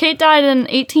 And so Kate died in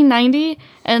 1890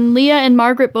 and Leah and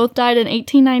Margaret both died in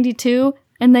 1892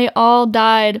 and they all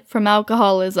died from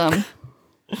alcoholism.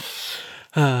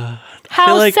 How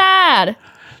sad.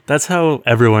 That's how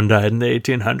everyone died in the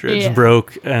 1800s. Yeah.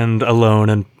 Broke and alone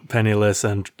and penniless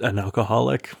and an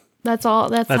alcoholic. That's all.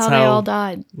 That's how they all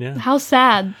died. Yeah. How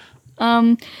sad.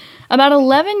 About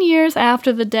 11 years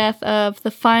after the death of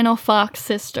the final Fox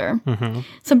sister,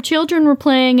 some children were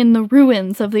playing in the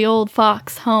ruins of the old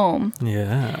Fox home.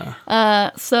 Yeah.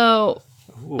 So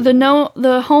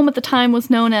the home at the time was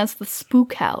known as the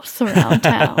Spook House around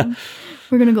town.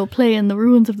 We're going to go play in the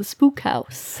ruins of the Spook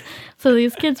House. So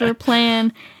these kids were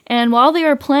playing, and while they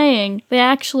were playing, they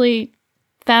actually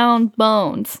found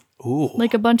bones. Ooh.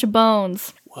 Like a bunch of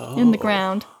bones in the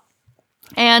ground.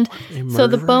 And so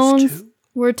the bones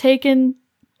were taken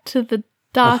to the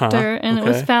doctor, and it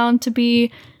was found to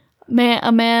be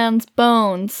a man's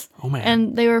bones. Oh, man.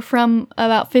 And they were from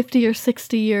about 50 or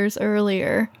 60 years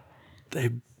earlier.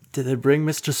 Did they bring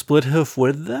Mr. Splithoof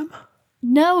with them?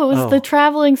 No, it was Oh. the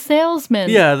traveling salesman.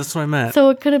 Yeah, that's what I meant. So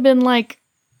it could have been like,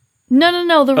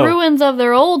 no, the ruins of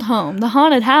their old home, the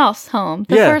haunted house home,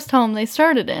 the Yeah. first home they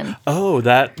started in,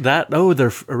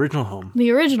 their original home.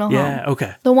 the original home. Yeah,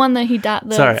 okay. The one that he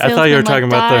died. Sorry, I thought you were talking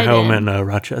about their home in. in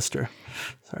Rochester.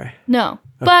 Sorry. No,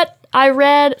 but I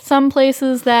read some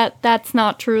places that that's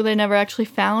not true. They never actually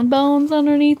found bones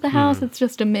underneath the house. It's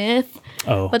just a myth.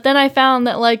 Oh. But then I found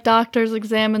that like doctors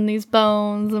examined these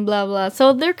bones and blah blah.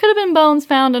 So there could have been bones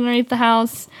found underneath the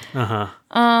house.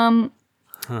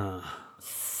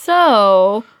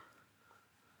 So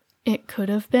it could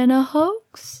have been a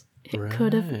hoax. It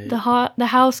could have the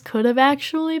house could have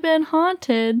actually been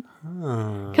haunted.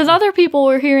 Because other people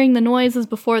were hearing the noises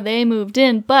before they moved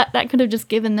in, but that could have just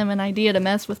given them an idea to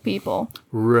mess with people.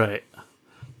 Right.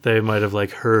 They might have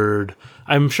like heard.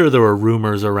 I'm sure there were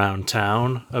rumors around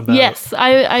town about. Yes,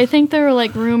 I think there were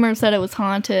like rumors that it was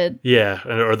haunted. Yeah,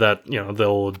 or that the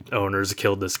old owners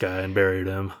killed this guy and buried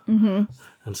him. Mm-hmm.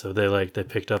 And so they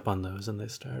picked up on those and they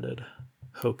started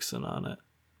hoaxing on it,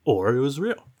 or it was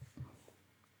real.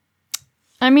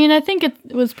 I mean, I think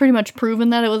it was pretty much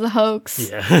proven that it was a hoax.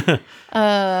 Yeah.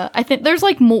 I think there's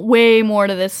like way more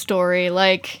to this story.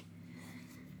 Like,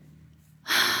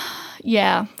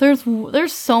 yeah, there's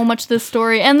so much to this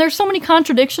story, and there's so many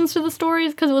contradictions to the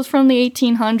stories because it was from the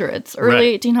 1800s,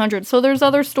 early 1800s. So there's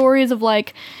other stories of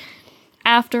like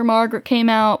after Margaret came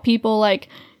out, people like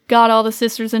got all the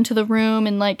sisters into the room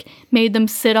and like made them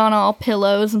sit on all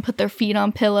pillows and put their feet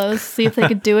on pillows, see if they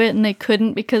could do it, and they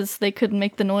couldn't because they couldn't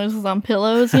make the noises on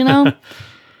pillows, I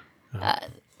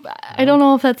don't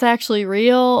know if that's actually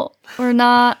real or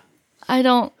not. I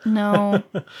don't know.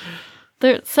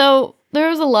 There's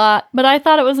a lot, but I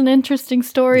thought it was an interesting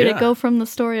story to go from the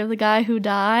story of the guy who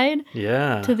died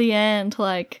to the end,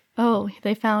 like, oh,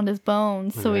 they found his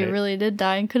bones, so he really did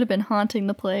die and could have been haunting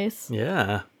the place.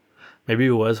 Yeah. Maybe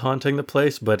he was haunting the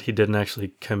place, but he didn't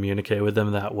actually communicate with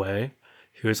them that way.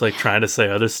 He was like trying to say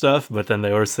other stuff, but then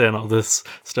they were saying all this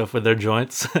stuff with their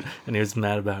joints, and he was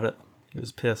mad about it. He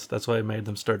was pissed. That's why he made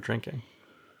them start drinking.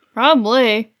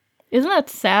 Probably. Isn't that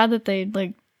sad that they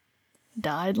like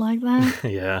died like that?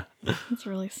 Yeah. That's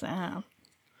really sad.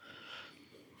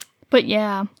 But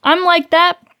yeah, I'm like,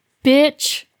 that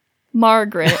bitch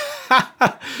Margaret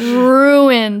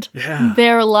ruined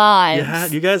their lives. Yeah,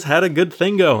 you guys had a good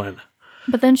thing going.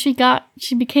 But then she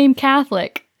became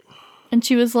Catholic. And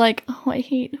she was like, oh, I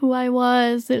hate who I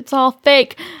was. It's all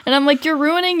fake. And I'm like, you're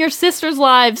ruining your sister's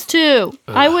lives too.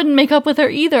 Ugh. I wouldn't make up with her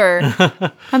either.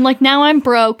 I'm like, now I'm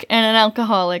broke and an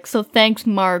alcoholic. So thanks,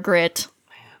 Margaret.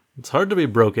 It's hard to be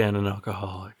broke and an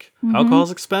alcoholic. Mm-hmm.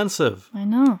 Alcohol's expensive. I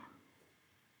know.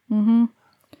 Mm-hmm.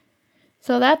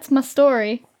 So that's my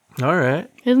story. All right.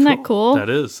 Isn't that cool? That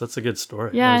is. That's a good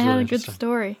story. Yeah, I had a good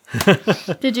story.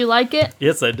 Did you like it?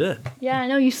 Yes, I did. Yeah, I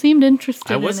know. You seemed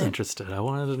interested I was interested. I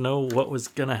wanted to know what was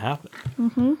going to happen.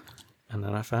 Mm-hmm. And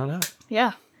then I found out.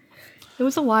 Yeah. It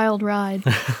was a wild ride.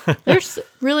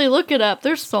 Look it up.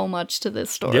 There's so much to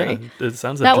this story. Yeah, it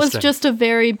sounds interesting. That was just a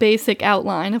very basic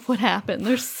outline of what happened.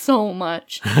 There's so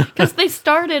much. Because they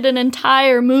started an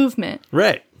entire movement.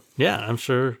 Right. Yeah, I'm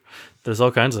sure there's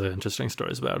all kinds of interesting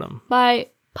stories about them. By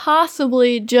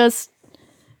possibly just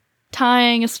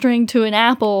tying a string to an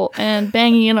apple and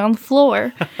banging it on the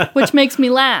floor, which makes me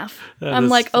laugh. I'm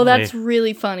like, funny. Oh, that's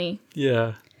really funny.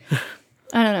 Yeah.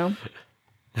 I don't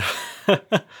know.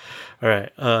 All right.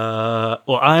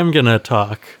 Well, I'm going to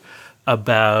talk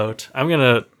about,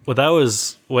 that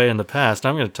was way in the past.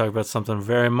 I'm going to talk about something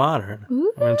very modern.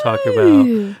 Ooh. I'm going to talk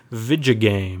about video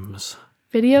games.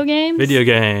 Video games? Video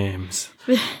games.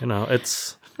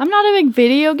 It's... I'm not a big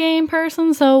video game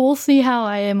person, so we'll see how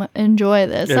I enjoy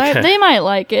this. Okay. They might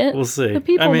like it. We'll see. The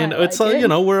people might it's like it.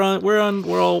 We're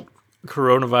all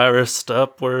coronavirus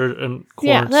stuff. We're in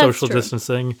social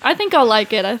distancing. I think I'll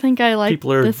like it. I think I like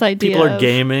this idea. People are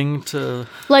gaming to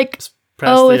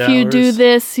if you do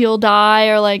this, you'll die,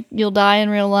 or like you'll die in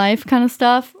real life, kind of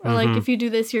stuff, or like if you do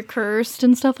this, you're cursed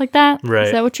and stuff like that. Right?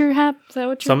 Is that what you're Is that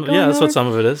what you're? Yeah, that's what some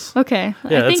of it is. Okay,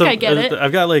 yeah, I think I get it.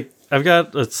 I've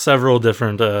got several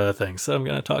different things that I'm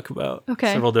going to talk about.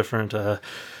 Okay. Several different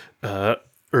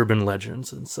urban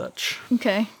legends and such.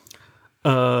 Okay.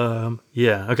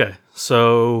 Yeah, okay.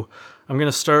 So I'm going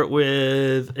to start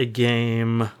with a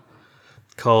game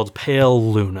called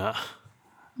Pale Luna.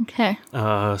 Okay.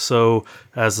 So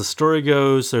as the story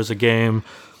goes, there's a game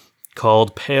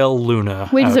called Pale Luna.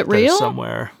 Wait, is it real?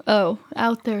 Somewhere. Oh,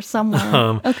 out there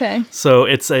somewhere. Okay. So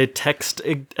it's a text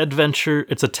adventure.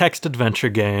 It's a text adventure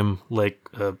game like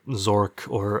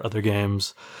Zork or other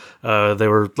games. They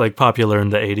were like popular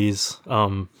in the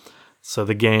 80s. So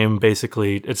the game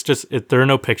basically, it's just, there are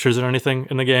no pictures or anything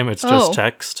in the game. It's just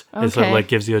text. So it Okay. like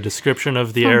gives you a description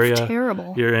of the Sounds area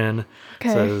terrible. you're in. Okay.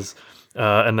 It says,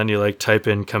 and then you like type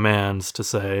in commands to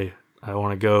say, I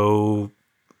want to go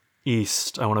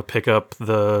east. I want to pick up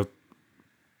the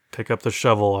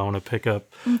shovel. I want to pick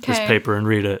up this Okay. paper and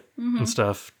read it and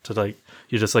stuff. To like,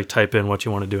 you just like type in what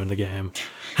you want to do in the game.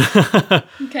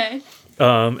 Okay.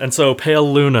 And so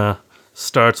Pale Luna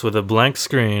starts with a blank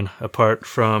screen apart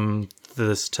from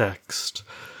this text.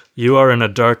 You are in a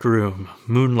dark room.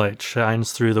 Moonlight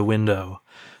shines through the window.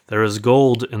 There is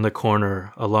gold in the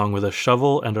corner, along with a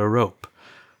shovel and a rope.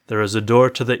 There is a door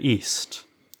to the east.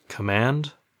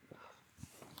 Command?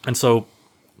 And so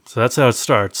that's how it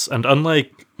starts. And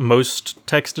unlike most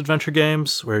text adventure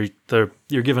games, where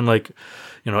you're given like,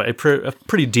 you know, a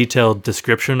pretty detailed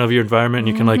description of your environment, and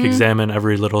you can like examine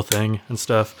every little thing and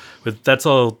stuff. But that's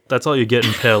all you get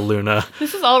in Pale Luna.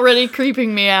 This is already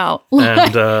creeping me out.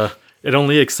 And it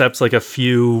only accepts like a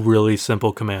few really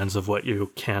simple commands of what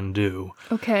you can do.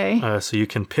 Okay. So you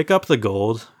can pick up the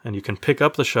gold, and you can pick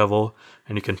up the shovel,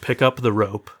 and you can pick up the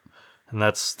rope. And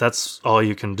that's all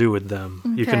you can do with them.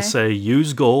 You can Okay. say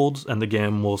use gold, and the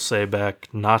game will say back,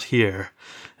 not here.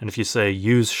 And if you say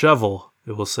use shovel,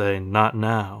 it will say not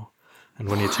now. And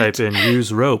when you type in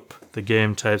use rope, the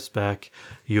game types back,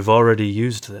 you've already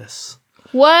used this.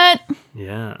 What?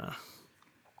 Yeah.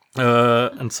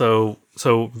 And so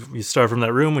you start from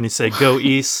that room. When you say go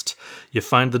east, you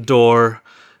find the door,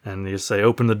 and you say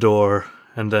open the door,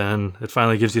 and then it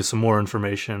finally gives you some more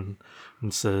information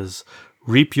and says,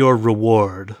 reap your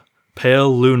reward.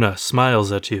 Pale Luna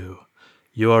smiles at you.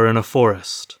 You are in a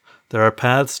forest. There are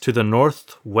paths to the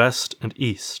north, west, and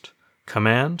east.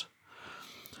 Command?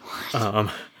 So,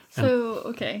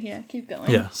 okay, yeah, keep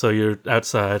going. Yeah, so you're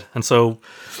outside. And so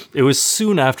it was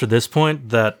soon after this point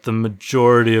that the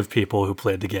majority of people who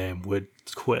played the game would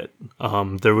quit.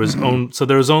 There was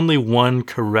only one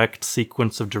correct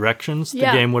sequence of directions the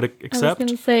Yeah, game would I was accept. going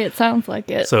to say, it sounds like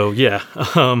it. So yeah.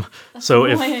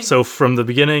 annoying. So from the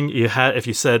beginning you had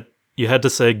to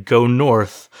say go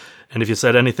north, and if you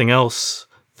said anything else,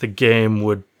 the game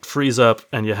would freeze up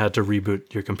and you had to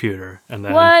reboot your computer. And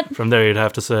then What? from there you'd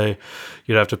have to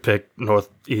pick north,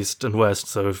 east, and west.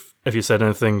 So if you said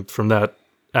anything from that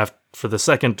for the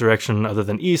second direction other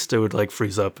than east, it would like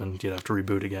freeze up and you'd have to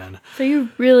reboot again. So you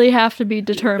really have to be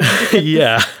determined to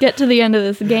Yeah. get to the end of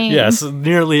this game. Yes,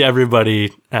 nearly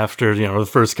everybody after, the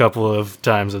first couple of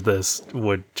times of this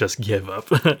would just give up.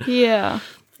 Yeah.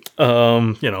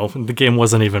 The game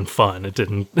wasn't even fun. It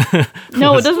didn't.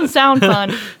 No, it doesn't sound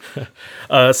fun.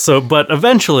 But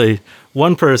eventually,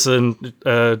 one person,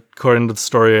 according to the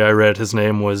story I read, his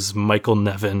name was Michael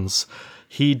Nevins.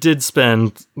 He did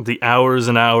spend the hours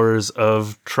and hours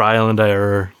of trial and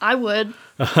error. I would.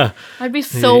 I'd be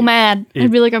so mad.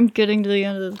 I'd be like, I'm getting to the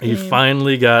end of this He game.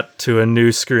 finally got to a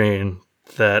new screen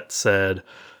that said,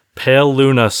 Pale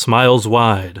Luna smiles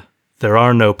wide. There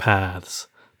are no paths.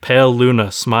 Pale Luna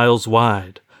smiles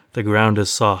wide. The ground is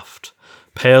soft.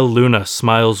 Pale Luna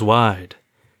smiles wide.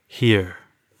 Here.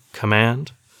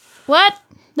 Command? What?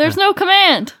 There's no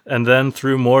command. And then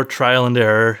through more trial and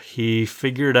error, he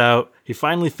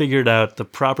finally figured out the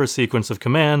proper sequence of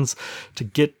commands to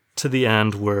get to the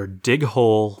end where dig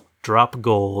hole, drop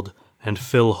gold, and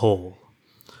fill hole.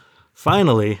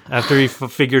 Finally, after he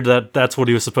figured that that's what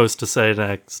he was supposed to say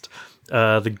next,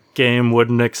 the game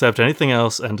wouldn't accept anything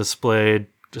else and displayed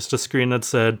just a screen that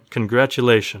said,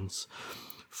 congratulations,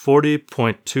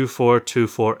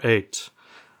 40.24248.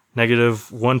 Negative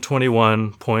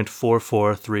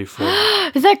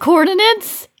 121.4434. Is that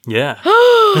coordinates? Yeah.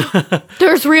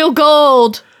 There's real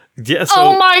gold. Yeah.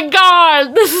 Oh my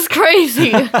god, this is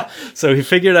crazy. So he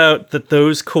figured out that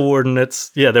those coordinates,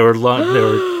 they were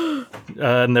long,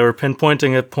 and they were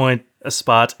pinpointing a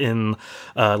spot in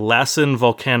Lassen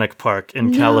Volcanic Park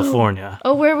in California.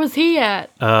 Oh, where was he at?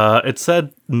 It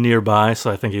said nearby,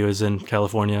 so I think he was in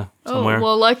California somewhere. Oh,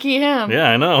 well, lucky him.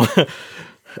 Yeah, I know.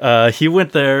 He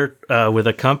went there with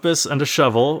a compass and a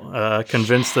shovel,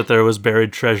 convinced that there was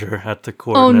buried treasure at the Oh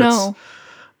coordinates. no.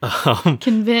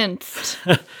 Convinced.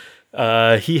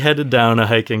 He headed down a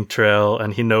hiking trail,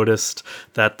 and he noticed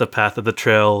that the path of the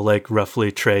trail,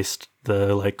 roughly traced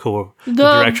the the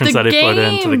directions that he put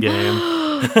into the game.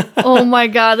 Oh my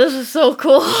god, this is so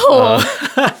cool.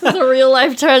 This is a real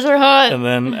life treasure hunt. And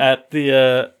then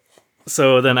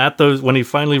when he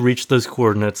finally reached those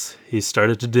coordinates, he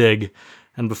started to dig,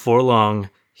 and before long,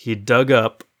 he dug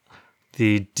up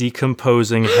the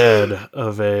decomposing head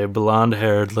of a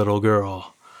blonde-haired little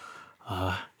girl.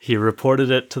 He reported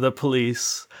it to the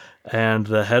police, and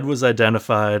the head was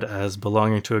identified as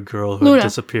belonging to a girl who Luna. had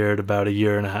disappeared about a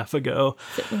year and a half ago.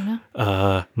 Is it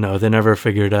Luna? No, they never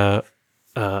figured out.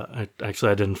 I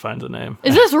didn't find the name.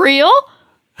 Is this real?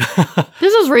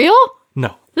 This is real?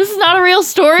 No. This is not a real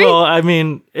story? Well, I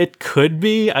mean, it could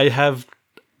be. I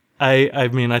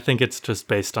mean, I think it's just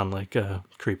based on like a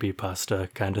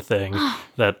creepypasta kind of thing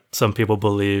that some people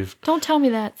believe. Don't tell me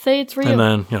that. Say it's real. And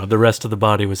then, the rest of the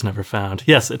body was never found.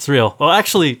 Yes, it's real. Well,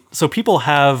 actually, so people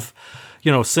have,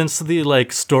 since the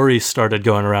like story started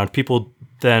going around, people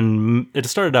then, it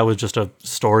started out with just a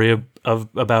story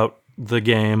about the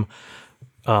game.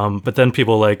 But then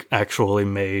people like actually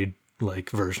made like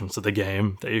versions of the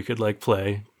game that you could like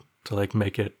play to like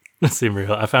make it seem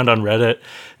real. I found on Reddit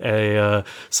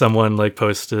someone like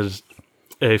posted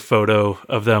a photo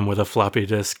of them with a floppy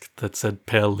disk that said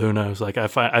Pale Luna. I was like,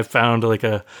 I found like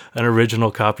an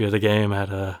original copy of the game at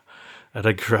a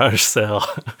garage sale.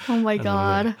 Oh my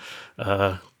God.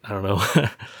 I don't know.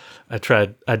 I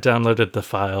downloaded the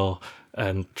file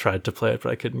and tried to play it,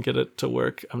 but I couldn't get it to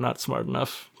work. I'm not smart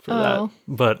enough for that.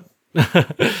 But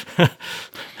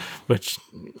which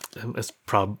is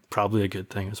probably a good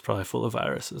thing. It's probably full of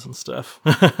viruses and stuff.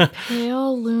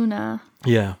 Pale Luna.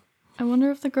 Yeah. I wonder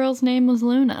if the girl's name was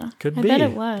Luna. Could I be. bet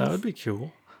it was. That would be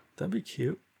cool. That'd be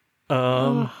cute.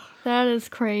 That is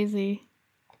crazy.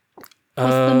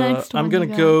 What's the next one? I'm going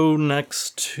to go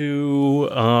next to...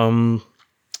 I'm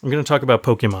going to talk about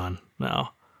Pokemon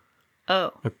now.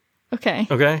 Oh. Okay.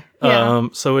 Okay? Yeah.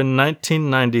 So in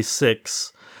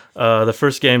 1996, the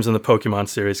first games in the Pokemon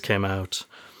series came out.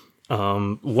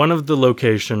 One of the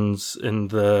locations in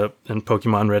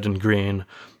Pokemon Red and Green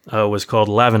was called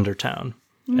Lavender Town.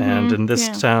 And in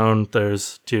this town, do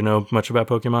you know much about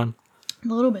Pokemon? A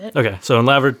little bit. Okay, so in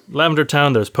Lavender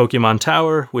Town, there's Pokemon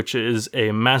Tower, which is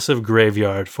a massive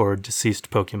graveyard for deceased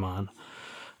Pokemon.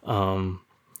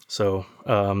 So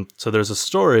there's a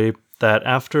story that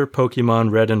after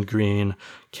Pokemon Red and Green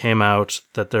came out,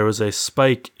 that there was a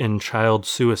spike in child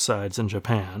suicides in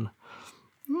Japan.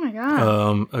 Oh my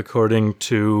God. According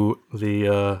to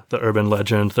the urban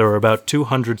legend, there were about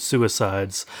 200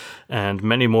 suicides and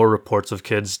many more reports of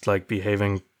kids like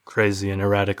behaving crazy and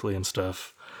erratically and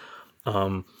stuff.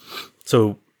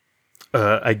 So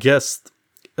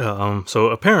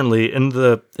apparently in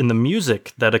the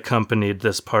music that accompanied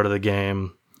this part of the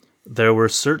game, there were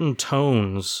certain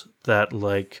tones that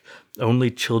like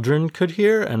only children could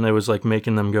hear, and it was like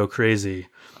making them go crazy.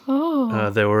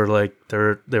 Oh. They were like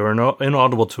they were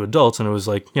inaudible to adults, and it was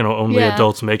like only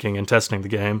adults making and testing the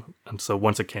game. And so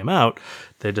once it came out,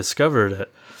 they discovered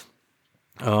it.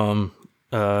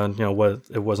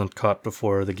 It wasn't caught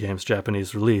before the game's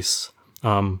Japanese release.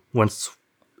 They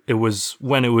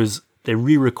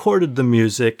re-recorded the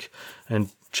music and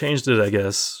changed it, I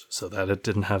guess, so that it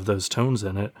didn't have those tones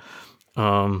in it,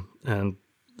 and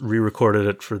re-recorded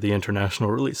it for the international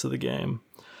release of the game.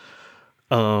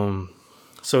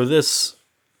 So this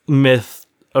myth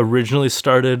originally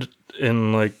started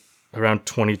in like around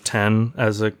 2010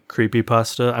 as a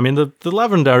creepypasta. I mean, the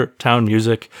Lavender Town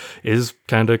music is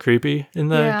kind of creepy in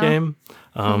that game.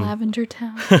 Lavender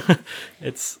Town.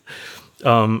 It's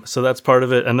so that's part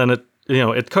of it, and then it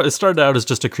started out as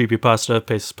just a creepypasta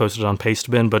posted on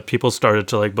Pastebin, but people started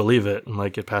to like believe it, and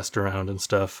like it passed around and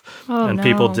stuff.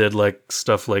 People did like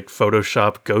stuff like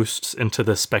Photoshop ghosts into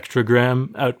the spectrogram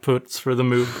outputs for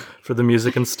the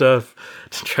music and stuff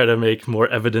to try to make more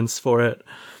evidence for it.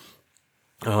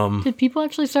 Did people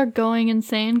actually start going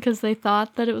insane because they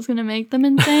thought that it was going to make them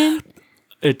insane?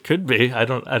 It could be. I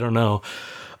don't know.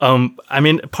 I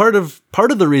mean, part of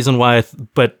the reason why I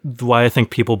think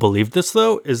people believe this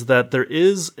though is that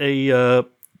there's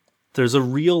a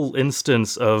real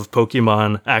instance of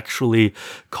Pokemon actually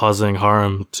causing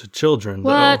harm to children.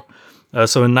 What? Though.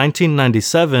 So in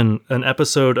 1997, an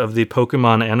episode of the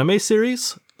Pokemon anime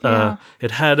series,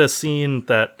 it had a scene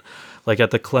that, like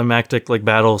at the climactic like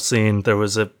battle scene, there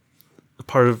was a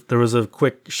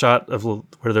quick shot of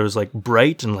where there was like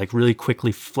bright and like really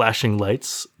quickly flashing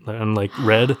lights and like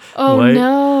red and white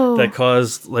that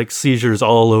caused like seizures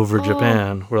all over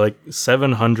Japan, where like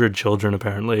 700 children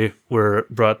apparently were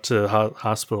brought to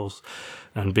hospitals,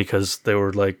 and because they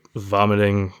were like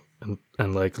vomiting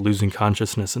and like losing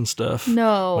consciousness and stuff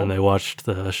when they watched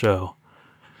the show.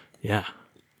 Yeah.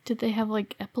 Did they have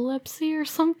like epilepsy or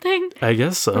something? I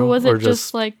guess so. Or was it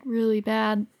just like really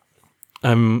bad?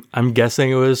 I'm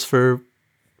guessing it was for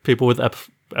people with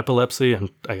epilepsy, and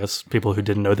I guess people who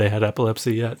didn't know they had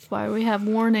epilepsy yet. That's why we have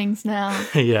warnings now.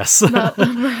 Yes. About the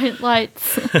bright lights,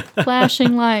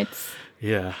 flashing lights.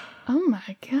 Yeah. Oh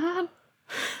my God.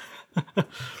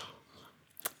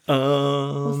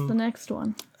 What's the next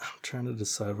one? I'm trying to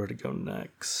decide where to go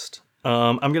next.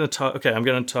 I'm gonna talk. Okay, I'm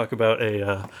gonna talk about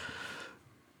a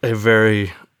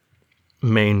very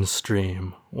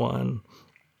mainstream one.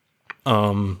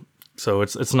 So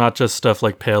it's not just stuff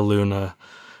like Pale Luna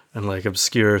and like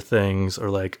obscure things or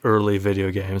like early video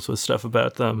games with stuff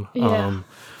about them. Yeah.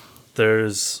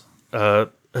 There's a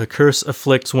curse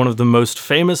afflicts one of the most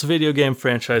famous video game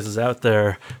franchises out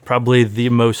there, probably the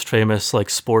most famous like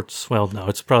sports. Well, no,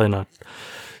 it's probably not.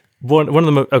 One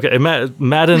of the okay, Madden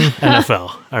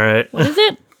NFL. All right, What is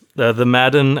it? the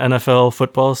Madden NFL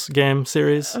football game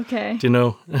series. Okay. Do you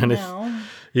know? No.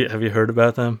 Have you heard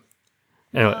about them?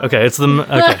 Anyway, okay, it's the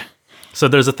okay. So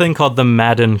there's a thing called the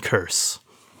Madden curse.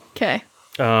 Okay.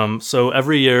 So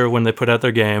every year when they put out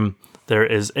their game, there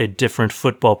is a different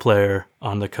football player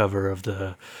on the cover of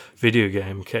the video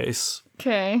game case.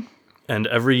 Okay. And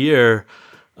every year,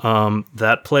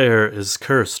 that player is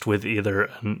cursed with either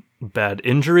a bad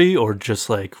injury or just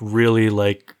like really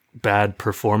like bad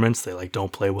performance. They like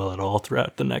don't play well at all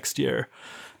throughout the next year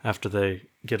after they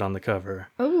get on the cover.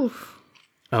 Oh.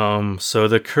 So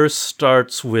the curse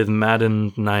starts with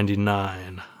Madden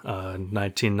 99,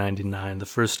 1999. The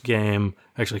first game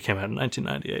actually came out in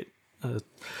 1998.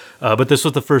 But this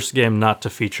was the first game not to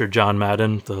feature John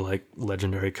Madden, the like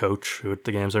legendary coach who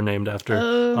the games are named after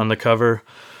on the cover.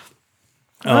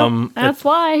 That's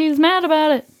why he's mad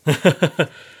about it.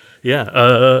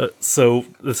 Yeah. So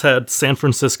this had San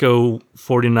Francisco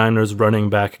 49ers running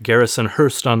back Garrison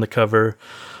Hurst on the cover.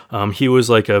 He was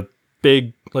like a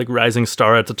big like rising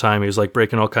star at the time. He was like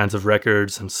breaking all kinds of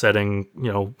records and setting,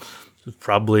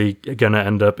 probably going to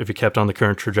end up, if he kept on the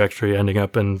current trajectory, ending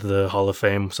up in the Hall of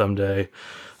Fame someday.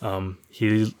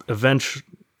 He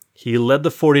led the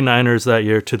 49ers that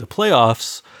year to the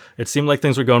playoffs. It seemed like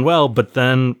things were going well, but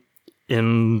then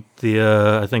in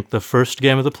the, I think the first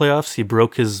game of the playoffs, he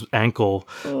broke his ankle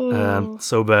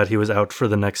so bad he was out for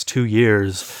the next 2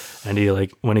 years. And he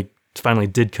like, when he finally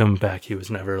did come back, he was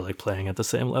never like playing at the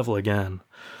same level again.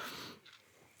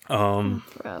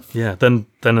 Rough. Yeah. Then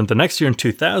in the next year in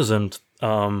 2000,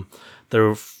 there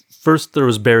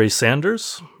was Barry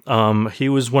Sanders. He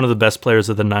was one of the best players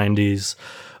of the 90s.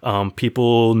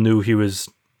 People knew he was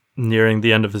nearing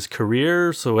the end of his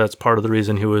career, so that's part of the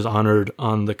reason he was honored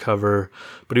on the cover.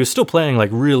 But he was still playing like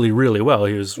really, really well.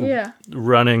 He was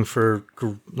running for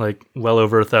like well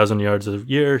over 1,000 yards a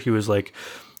year. He was like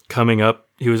coming up.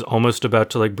 He was almost about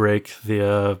to like break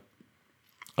the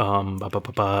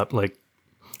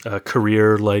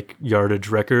career like yardage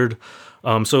record.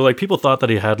 So like people thought that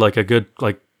he had like a good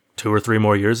like 2 or 3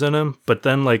 more years in him, but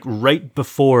then like right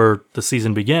before the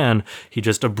season began, he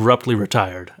just abruptly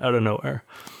retired out of nowhere.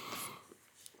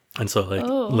 And so like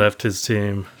left his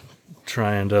team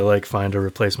trying to like find a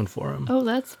replacement for him. Oh,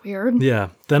 that's weird. Yeah.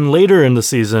 Then later in the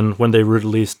season, when they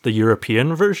released the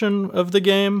European version of the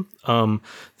game,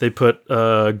 they put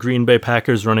Green Bay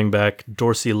Packers running back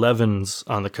Dorsey Levens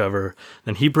on the cover.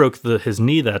 And he broke his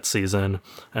knee that season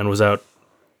and was out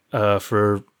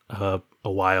for a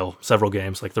while, several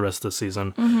games, like the rest of the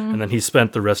season. Mm-hmm. And then he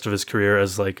spent the rest of his career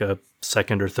as like a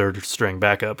second or third string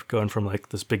backup, going from like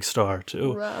this big star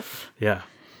to Rough. Yeah.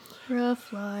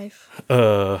 Rough life.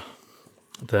 Then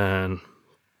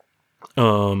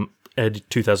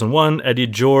 2001, Eddie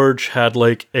George had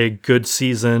like a good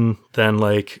season. Then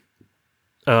like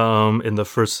in the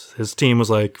first, his team was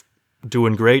like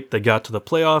doing great. They got to the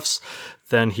playoffs.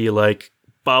 Then he like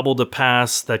bobbled a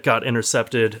pass that got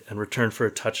intercepted and returned for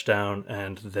a touchdown,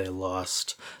 and they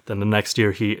lost. Then the next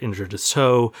year he injured his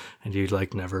toe, and he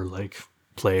like never like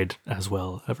played as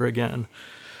well ever again.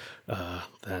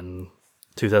 Then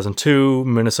 2002,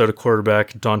 Minnesota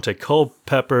quarterback Dante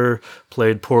Culpepper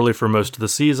played poorly for most of the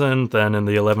season. Then in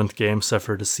the 11th game,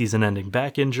 suffered a season-ending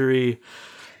back injury.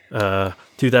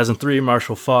 2003,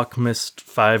 Marshall Faulk missed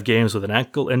 5 games with an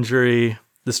ankle injury.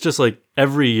 It's just like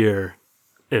every year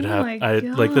it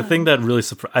happened. Like the thing that really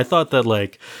surprised, I thought that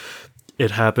like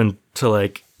it happened to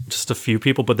like just a few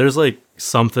people, but there's like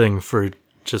something for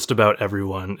just about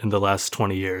everyone in the last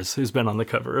 20 years who's been on the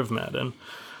cover of Madden.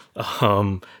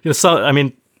 So I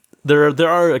mean, there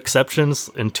are exceptions.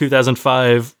 In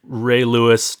 2005, Ray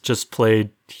Lewis just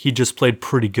played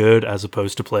pretty good as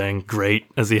opposed to playing great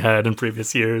as he had in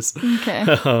previous years. Okay.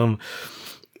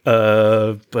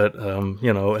 But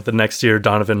the next year,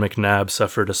 Donovan McNabb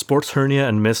suffered a sports hernia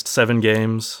and missed 7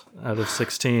 games out of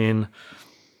 16.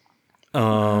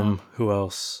 Who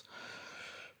else?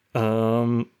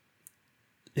 In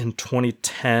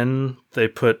 2010, they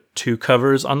put 2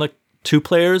 players on the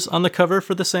cover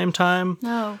for the same time.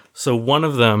 No. So one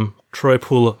of them, Troy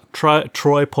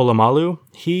Polamalu,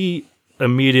 he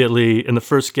immediately in the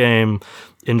first game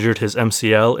injured his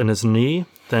MCL in his knee.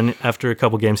 Then after a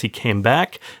couple games, he came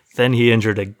back. Then he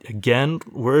injured again,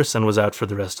 worse, and was out for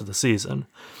the rest of the season.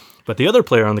 But the other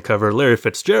player on the cover, Larry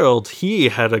Fitzgerald, he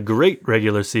had a great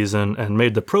regular season and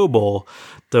made the Pro Bowl,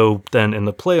 though then in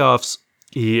the playoffs,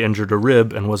 he injured a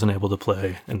rib and wasn't able to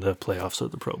play in the playoffs or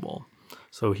the Pro Bowl.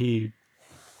 So he...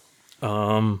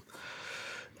 and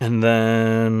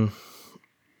then,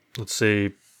 let's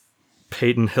see,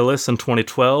 Peyton Hillis in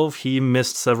 2012, he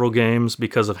missed several games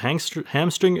because of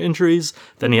hamstring injuries.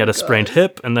 Then he had a sprained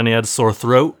hip, and then he had sore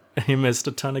throat. He missed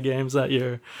a ton of games that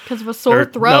year. Because of a sore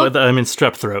throat? No, I mean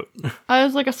strep throat. I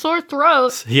was like, a sore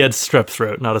throat? He had strep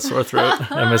throat, not a sore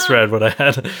throat. I misread what I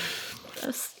had.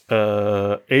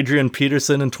 Adrian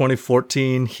Peterson in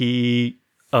 2014, he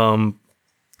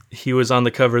was on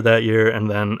the cover that year, and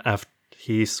then after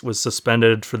he was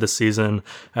suspended for the season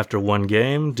after one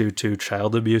game due to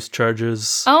child abuse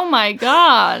charges. Oh my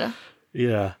God.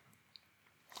 Yeah.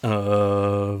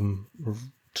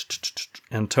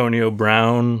 Antonio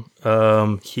Brown,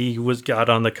 he got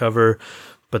on the cover,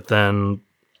 but then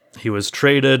he was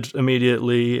traded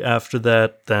immediately after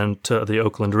that, then to the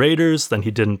Oakland Raiders. Then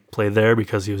he didn't play there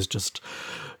because he was just,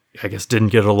 I guess, didn't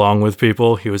get along with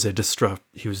people. He was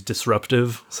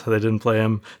disruptive, so they didn't play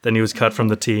him. Then he was cut from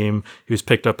the team. He was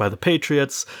picked up by the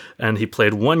Patriots, and he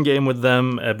played one game with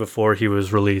them before he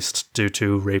was released due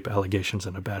to rape allegations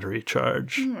and a battery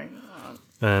charge. Oh my God.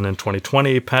 And in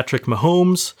 2020, Patrick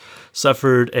Mahomes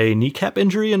suffered a kneecap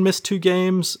injury and missed 2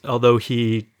 games, although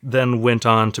he then went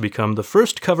on to become the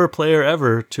first cover player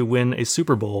ever to win a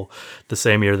Super Bowl the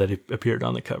same year that he appeared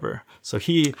on the cover. So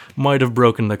he might have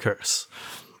broken the curse.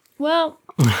 Well,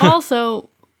 also,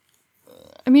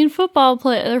 I mean, they're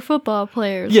football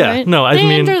players, yeah, right? No, I they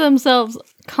mean, injure themselves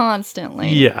constantly.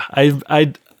 Yeah,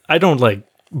 I don't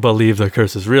believe the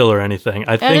curse is real or anything.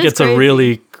 I think it's crazy. A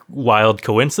really wild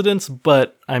coincidence,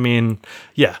 but I mean,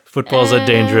 yeah, football's a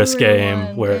dangerous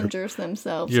game where injures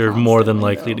themselves you're more than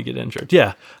likely to get injured.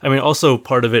 Yeah, I mean, also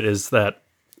part of it is that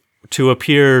to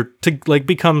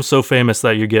become so famous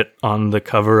that you get on the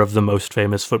cover of the most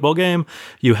famous football game,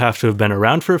 you have to have been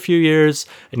around for a few years,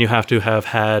 and you have to have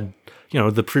had,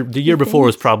 the year before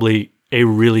was probably a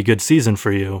really good season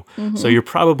for you. Mm-hmm. So you're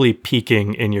probably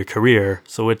peaking in your career.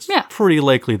 So it's pretty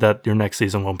likely that your next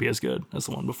season won't be as good as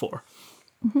the one before.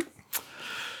 Mm-hmm.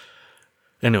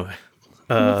 Anyway.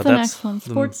 What's the next one?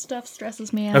 Sports stuff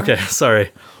stresses me out. Okay,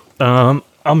 sorry. I'm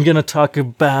going to talk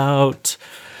about...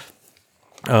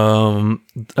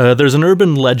 there's an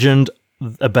urban legend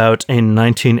about a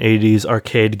 1980s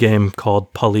arcade game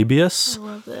called Polybius. I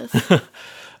love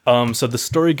this. So the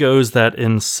story goes that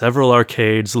in several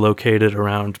arcades located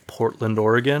around Portland,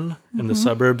 Oregon, in the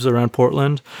suburbs around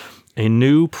Portland, a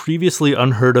new, previously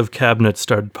unheard of cabinet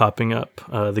started popping up.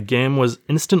 The game was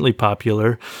instantly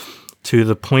popular to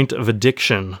the point of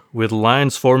addiction, with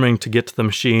lines forming to get to the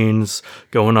machines,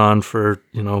 going on for,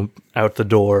 out the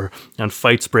door, and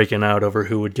fights breaking out over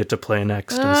who would get to play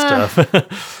next and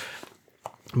stuff.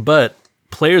 But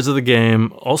players of the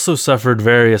game also suffered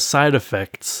various side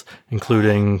effects,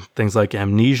 including things like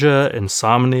amnesia,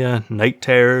 insomnia, night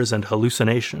terrors, and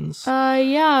hallucinations.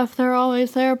 Yeah, if they're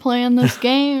always there playing this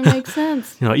game, it makes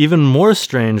sense. Even more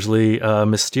strangely,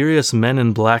 mysterious men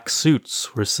in black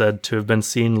suits were said to have been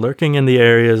seen lurking in the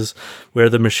areas where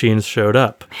the machines showed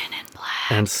up. Men in black.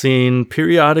 And seen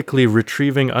periodically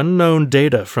retrieving unknown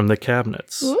data from the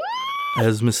cabinets. Ooh.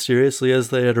 As mysteriously as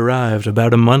they had arrived,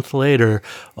 about a month later,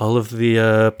 all of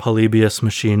the Polybius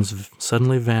machines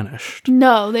suddenly vanished.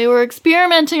 No, they were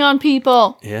experimenting on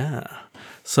people. Yeah.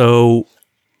 So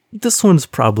this one's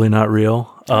probably not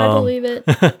real. I believe it.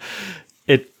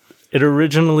 It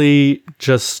originally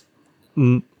just...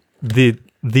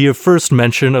 The first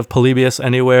mention of Polybius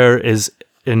anywhere is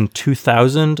in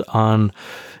 2000 on...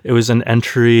 It was an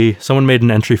entry... Someone made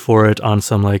an entry for it on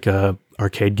some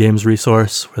arcade games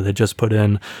resource where they just put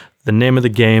in the name of the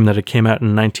game, that it came out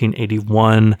in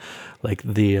 1981,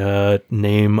 the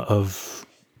name of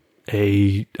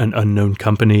an unknown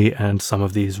company, and some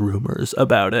of these rumors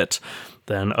about it.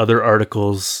 Then other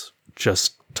articles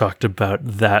just talked about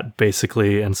that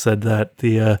basically and said that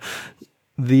the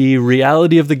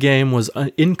reality of the game was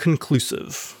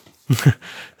inconclusive.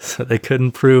 So they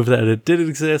couldn't prove that it did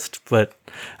exist, but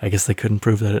I guess they couldn't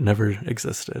prove that it never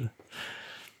existed.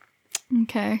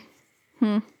 Okay.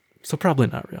 So probably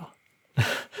not real.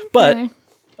 But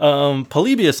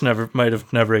Polybius might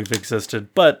have never existed,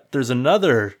 but there's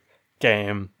another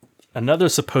game, another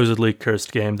supposedly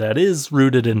cursed game that is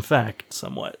rooted in fact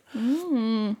somewhat.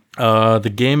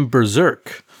 The game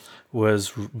Berserk was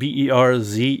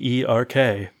Berzerk.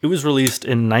 It was released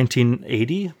in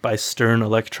 1980 by Stern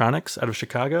Electronics out of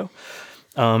Chicago.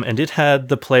 And it had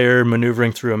the player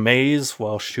maneuvering through a maze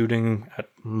while shooting at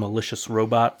malicious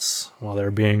robots while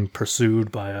they're being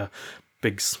pursued by a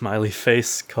big smiley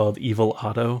face called Evil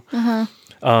Otto.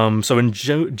 So in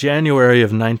January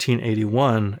of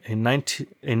 1981, a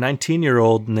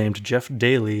 19-year-old named Jeff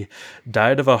Daly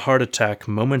died of a heart attack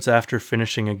moments after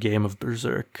finishing a game of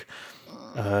Berserk.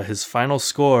 His final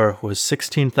score was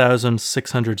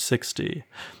 16,660.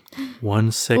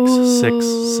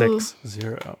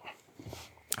 16660.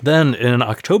 Then in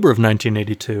October of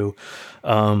 1982,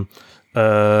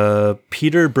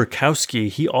 Peter Burkowski,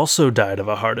 he also died of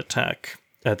a heart attack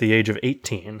at the age of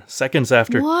 18, seconds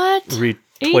after What?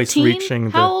 twice 18? reaching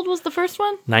the How old was the first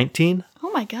one? 19.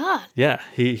 Oh my god. Yeah,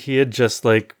 he had just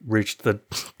like reached the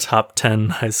top 10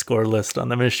 high score list on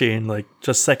the machine like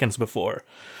just seconds before.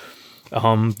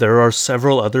 There are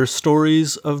several other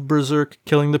stories of Berserk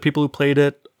killing the people who played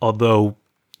it, although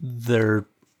they're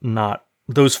not.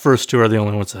 Those first two are the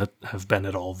only ones that have been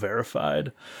at all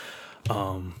verified.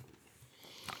 I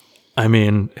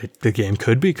mean, the game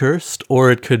could be cursed,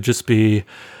 or it could just be.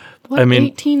 What, I mean,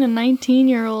 18 and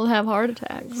 19-year-old have heart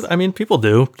attacks? I mean, people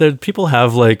do. People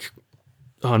have like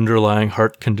underlying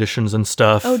heart conditions and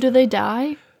stuff. Oh, do they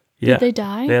die? Yeah. Did they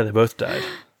die? Yeah, they both died.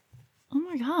 Oh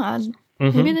my god.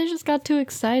 Mm-hmm. Maybe they just got too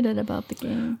excited about the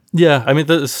game. Yeah, I mean,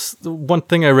 the one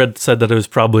thing I read said that it was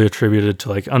probably attributed to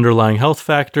like underlying health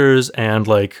factors and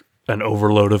like an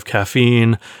overload of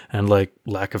caffeine and like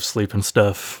lack of sleep and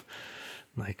stuff,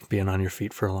 like being on your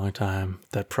feet for a long time.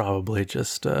 That probably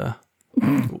just the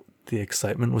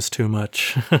excitement was too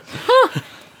much. Yeah.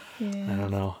 I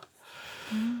don't know.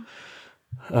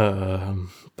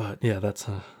 But yeah, that's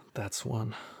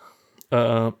one.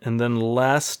 And then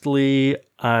lastly,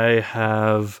 I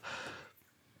have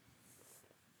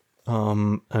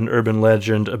an urban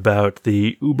legend about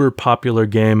the uber popular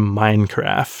game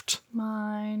Minecraft.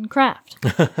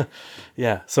 Minecraft.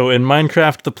 Yeah, so in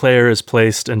Minecraft, the player is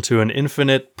placed into an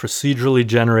infinite, procedurally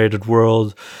generated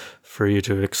world for you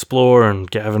to explore and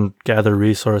gather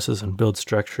resources and build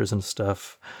structures and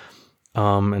stuff.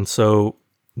 And so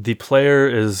the player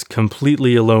is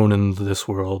completely alone in this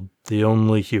world, the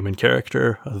only human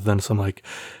character, other than some like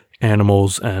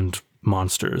animals and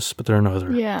monsters, but there are no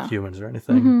other humans or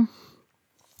anything. Mm-hmm.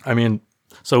 I mean,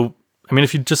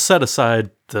 if you just set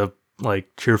aside the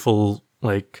like cheerful,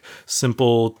 like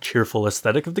simple, cheerful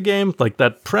aesthetic of the game, like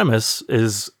that premise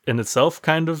is in itself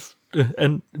kind of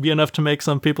and be enough to make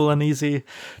some people uneasy.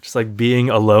 Just like being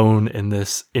alone in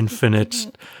this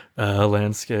infinite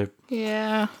landscape.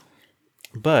 Yeah.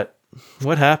 But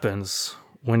what happens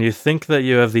when you think that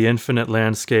you have the infinite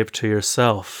landscape to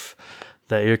yourself,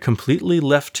 that you're completely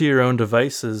left to your own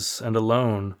devices and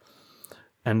alone,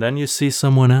 and then you see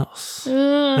someone else?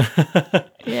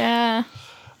 Yeah.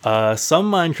 Some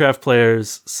Minecraft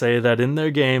players say that in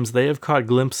their games they have caught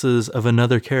glimpses of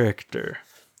another character,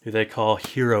 who they call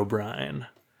Herobrine.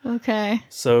 Okay.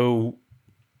 So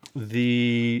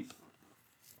the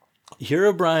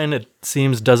Herobrine, it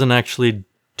seems, doesn't actually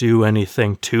do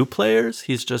anything to players.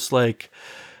 He's just like,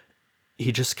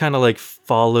 he just kind of like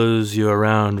follows you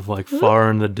around like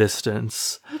far in the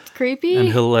distance. That's creepy. And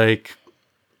he'll like,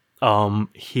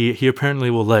 he apparently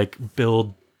will like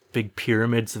build big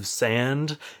pyramids of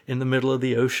sand in the middle of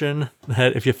the ocean.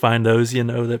 That if you find those, you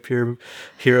know that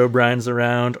Herobrine's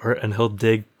around. And he'll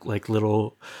dig like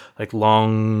little, like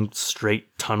long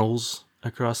straight tunnels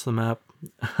across the map.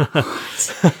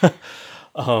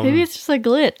 Maybe it's just a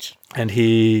glitch. And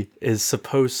he is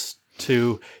supposed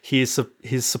to. He's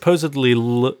supposedly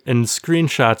in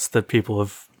screenshots that people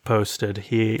have posted.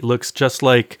 He looks just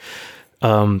like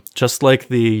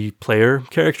the player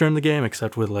character in the game,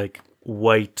 except with like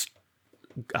white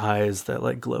eyes that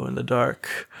like glow in the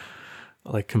dark,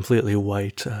 like completely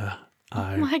white eye.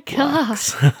 Oh my god!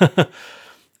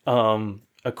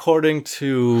 According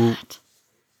to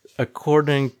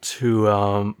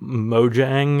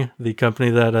Mojang, the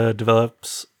company that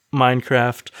develops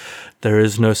Minecraft, there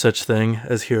is no such thing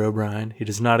as Herobrine. He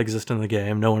does not exist in the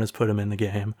game. No one has put him in the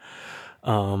game.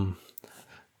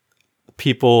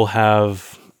 People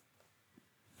have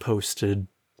posted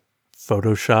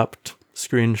photoshopped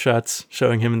screenshots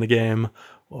showing him in the game,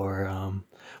 or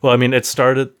it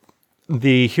started.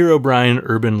 The Herobrine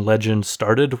urban legend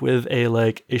started with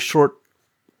a short,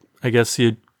 I guess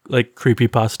you'd like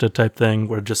creepypasta type thing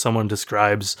where just someone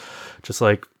describes just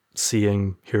like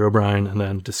seeing Herobrine and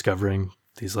then discovering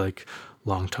these like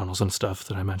long tunnels and stuff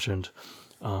that I mentioned.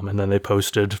 And then they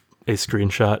posted a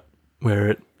screenshot where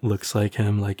it looks like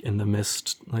him like in the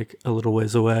mist, like a little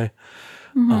ways away.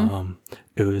 Mm-hmm.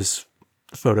 It was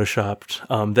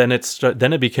photoshopped.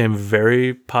 Then it became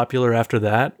very popular after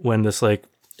that when this like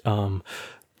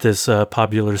this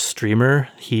popular streamer,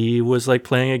 he was like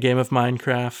playing a game of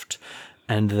Minecraft,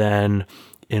 and then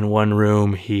in one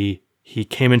room he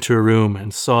came into a room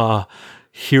and saw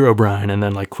Herobrine, and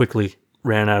then like quickly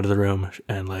ran out of the room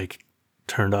and like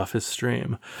turned off his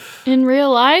stream. In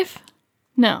real life?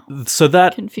 No. So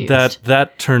that Confused.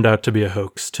 that turned out to be a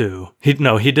hoax too. He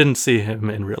didn't see him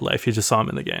in real life. He just saw him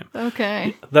in the game.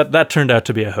 Okay. That turned out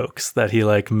to be a hoax, that he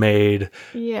like made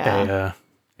Yeah.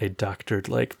 a doctored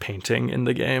like painting in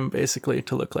the game basically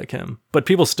to look like him. But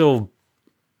people still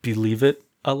believe it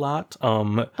a lot.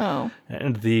 Oh.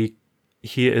 And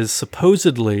he is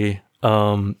supposedly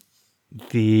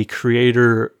the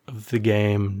creator of the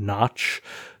game Notch.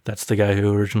 That's the guy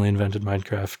who originally invented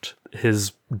Minecraft,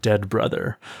 his dead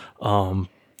brother.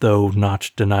 Though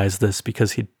Notch denies this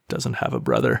because he doesn't have a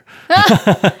brother.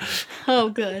 Oh,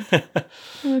 good.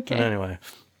 Okay. Anyway.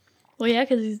 Well, yeah,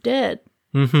 because he's dead.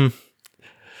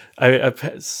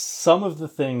 Some of the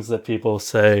things that people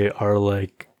say are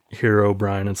like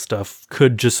Herobrine and stuff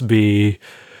could just be,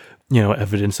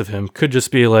 evidence of him. Could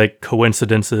just be like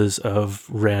coincidences of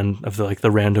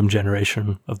the random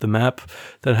generation of the map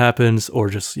that happens, or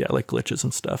just like glitches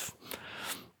and stuff.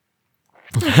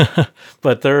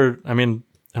 But I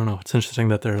don't know. It's interesting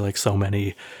that there are like so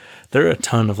many. There are a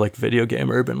ton of like video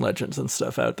game urban legends and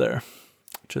stuff out there,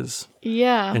 which is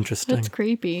interesting. That's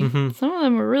creepy. Some of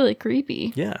them are really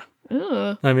creepy. Yeah.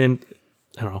 Ugh. I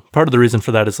don't know. Part of the reason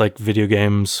for that is like video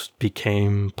games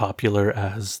became popular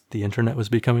as the internet was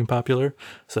becoming popular.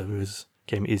 So it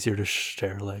became easier to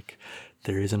share like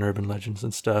theories and urban legends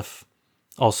and stuff.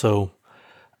 Also,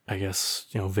 I guess,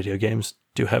 video games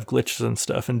do have glitches and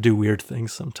stuff and do weird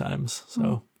things sometimes.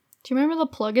 So, Do you remember the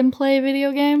plug and play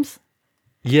video games?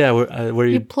 yeah, where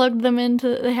You you, plugged them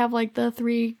into, they have like the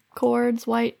 3 chords,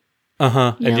 white,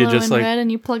 and yellow, you just and like, red,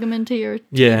 and you plug them into your TV.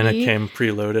 yeah, and it came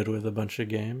preloaded with a bunch of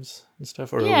games and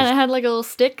stuff. Or Yeah, and it had like a little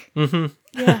stick. Mm-hmm.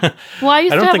 Yeah. Well, I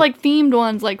used I to don't have think- like themed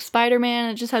ones, like Spider-Man.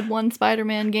 It just had one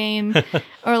Spider-Man game,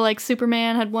 or like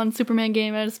Superman had one Superman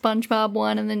game. It had a SpongeBob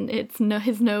one, and then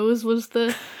his nose was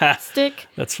the stick,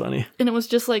 That's funny. and it was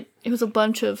just like it was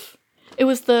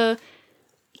the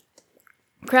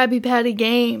Krabby Patty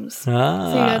games. So you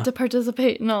had to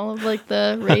participate in all of like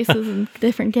the races and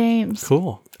different games.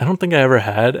 Cool. I don't think I ever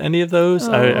had any of those.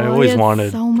 I Oh, always we had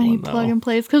wanted so many one, though. plug and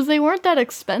plays because they weren't that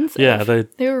expensive. Yeah, they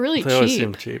were really they always cheap.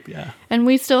 seemed cheap. Yeah. And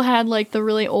we still had like the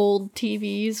really old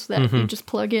TVs that you just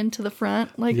plug into the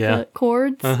front, like Yeah. the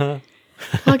cords. Uh-huh.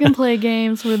 Plug and play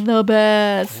games were the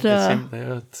best.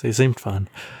 They seemed fun.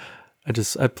 I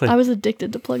played. I was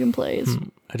addicted to plug and plays.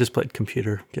 I just played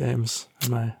computer games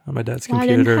on my dad's Well, I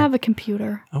computer. didn't have a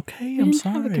computer. Okay, We I'm didn't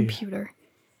sorry. have a computer.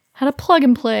 Had a plug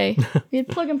and play. We had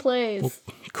plug and plays.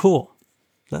 Cool.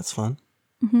 That's fun.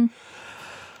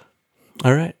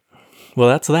 All right. Well,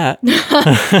 that's that.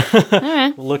 All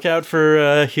right. Look out for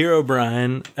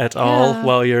Herobrine et al. Yeah.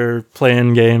 While you're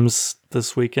playing games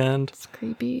this weekend. It's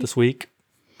creepy. This week.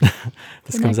 This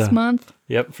The comes next out. month.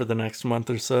 Yep, for the next month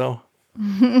or so.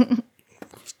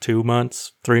 2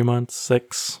 months, 3 months,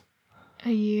 6.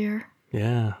 A year.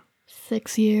 Yeah.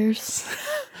 6 years.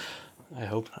 I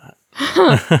hope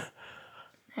not.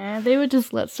 They would just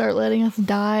start letting us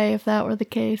die if that were the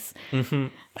case.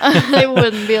 They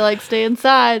wouldn't be like, stay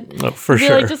inside. Oh, for They'd be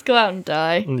sure. like, just go out and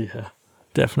die. Yeah,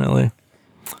 definitely.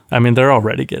 I mean, they're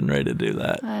already getting ready to do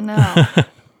that. I know.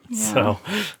 So,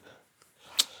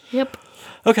 Yep.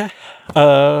 okay.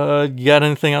 You got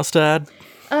anything else to add?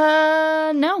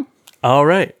 No, All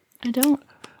right. I don't.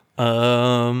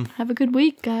 Have a good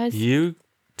week, guys. You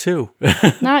too.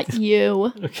 Not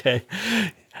you. Okay.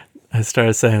 I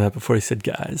started saying that before you said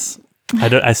guys.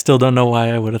 I still don't know why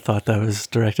I would have thought that was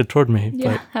directed toward me.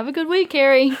 Yeah. Have a good week,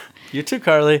 Harry. But you too,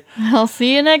 Carly. I'll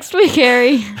see you next week,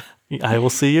 Harry. I will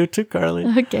see you too, Carly.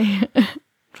 Okay.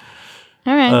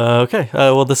 All right. Okay.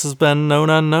 Well, this has been Known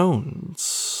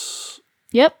Unknowns.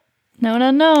 Yep. Known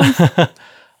unknown.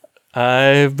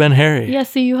 I've been Harry. Yeah,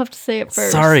 see, you have to say it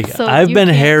first. Sorry, So I've you been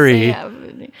can't Harry.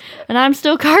 say and I'm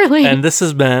still Carly. And this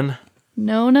has been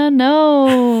Known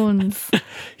unknowns.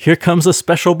 Here Comes a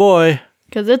Special Boy.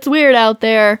 Because it's weird out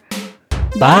there.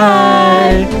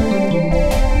 Bye.